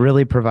that we can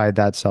really provide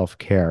that self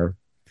care.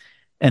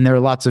 And there are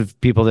lots of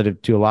people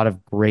that do a lot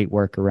of great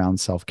work around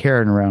self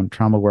care and around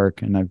trauma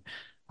work. And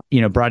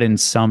I've brought in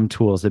some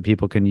tools that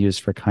people can use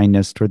for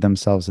kindness toward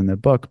themselves in the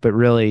book, but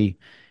really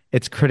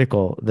it's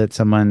critical that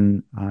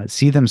someone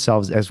see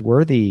themselves as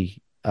worthy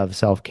of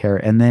self-care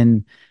and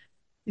then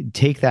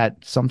take that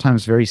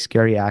sometimes very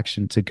scary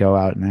action to go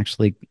out and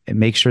actually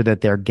make sure that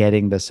they're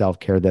getting the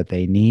self-care that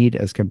they need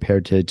as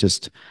compared to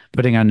just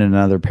putting on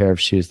another pair of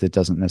shoes that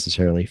doesn't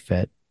necessarily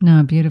fit.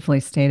 No,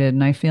 beautifully stated.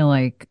 And I feel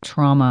like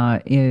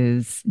trauma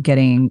is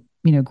getting,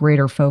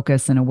 greater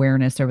focus and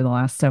awareness over the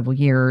last several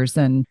years.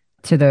 And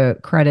to the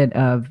credit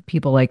of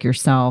people like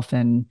yourself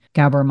and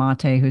Gabor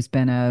Mate, who's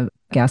been a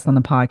guest on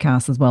the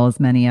podcast, as well as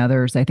many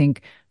others, I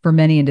think for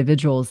many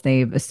individuals,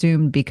 they've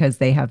assumed because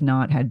they have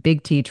not had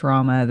big T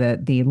trauma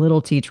that the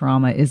little T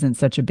trauma isn't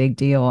such a big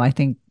deal. I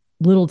think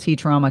little T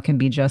trauma can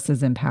be just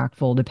as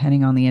impactful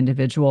depending on the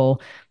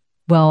individual.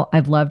 Well,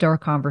 I've loved our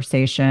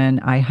conversation.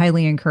 I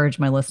highly encourage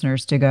my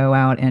listeners to go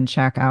out and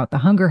check out The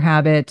Hunger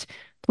Habit.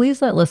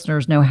 Please let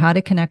listeners know how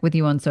to connect with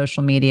you on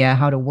social media,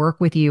 how to work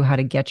with you, how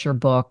to get your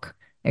book,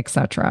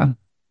 etc.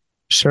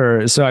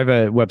 Sure. So I have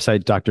a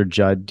website,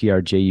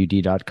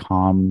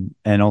 drjud.com.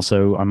 And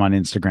also I'm on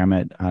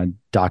Instagram at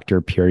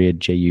Dr. period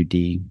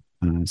JUD.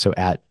 So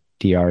at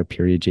Dr.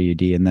 period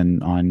JUD. And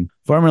then on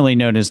formerly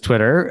known as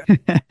Twitter,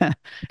 I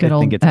Good think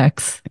old it's,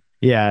 X.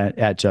 yeah,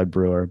 at Judd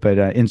Brewer. But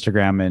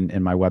Instagram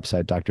and my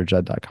website,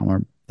 drjud.com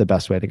are the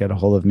best way to get a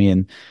hold of me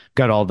and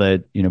got all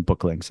the,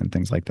 book links and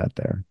things like that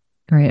there.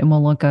 Great. And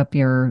we'll look up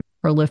your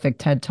prolific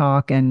TED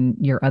Talk and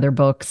your other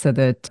books so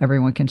that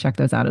everyone can check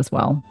those out as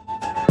well.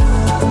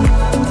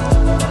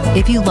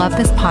 If you love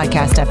this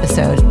podcast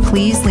episode,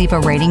 please leave a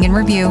rating and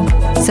review,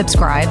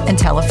 subscribe, and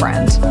tell a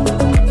friend.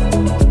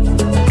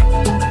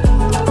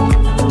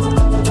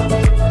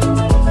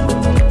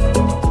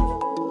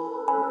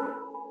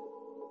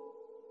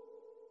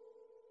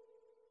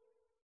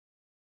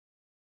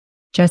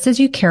 Just as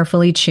you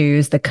carefully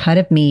choose the cut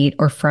of meat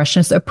or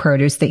freshness of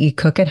produce that you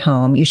cook at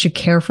home, you should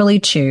carefully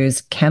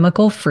choose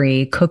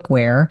chemical-free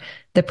cookware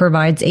that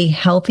provides a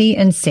healthy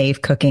and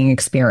safe cooking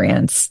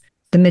experience.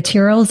 The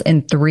materials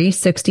in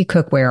 360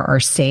 cookware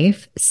are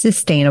safe,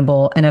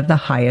 sustainable, and of the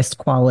highest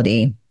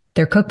quality.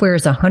 Their cookware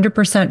is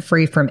 100%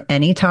 free from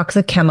any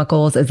toxic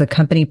chemicals as the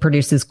company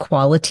produces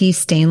quality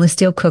stainless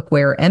steel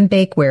cookware and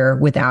bakeware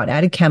without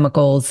added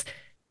chemicals,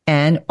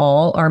 and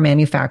all are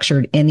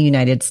manufactured in the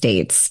United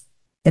States.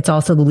 It's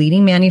also the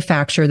leading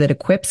manufacturer that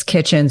equips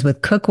kitchens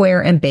with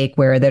cookware and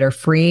bakeware that are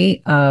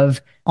free of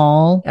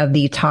all of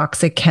the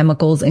toxic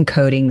chemicals and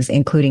coatings,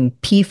 including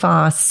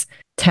PFAS,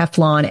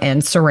 Teflon,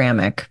 and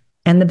ceramic.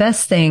 And the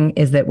best thing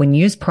is that when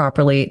used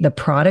properly, the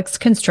product's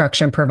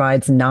construction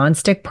provides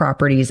nonstick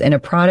properties in a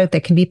product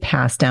that can be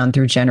passed down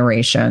through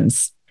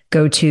generations.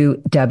 Go to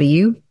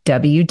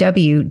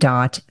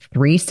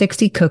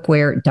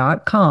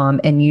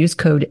www.360cookware.com and use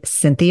code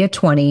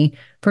Cynthia20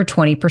 for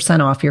 20%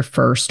 off your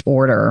first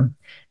order.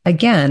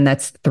 Again,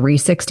 that's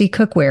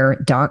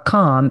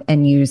 360cookware.com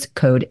and use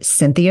code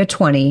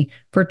Cynthia20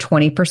 for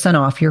 20%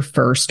 off your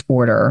first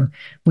order.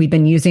 We've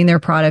been using their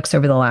products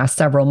over the last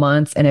several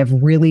months and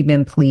have really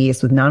been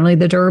pleased with not only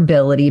the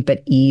durability,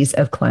 but ease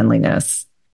of cleanliness.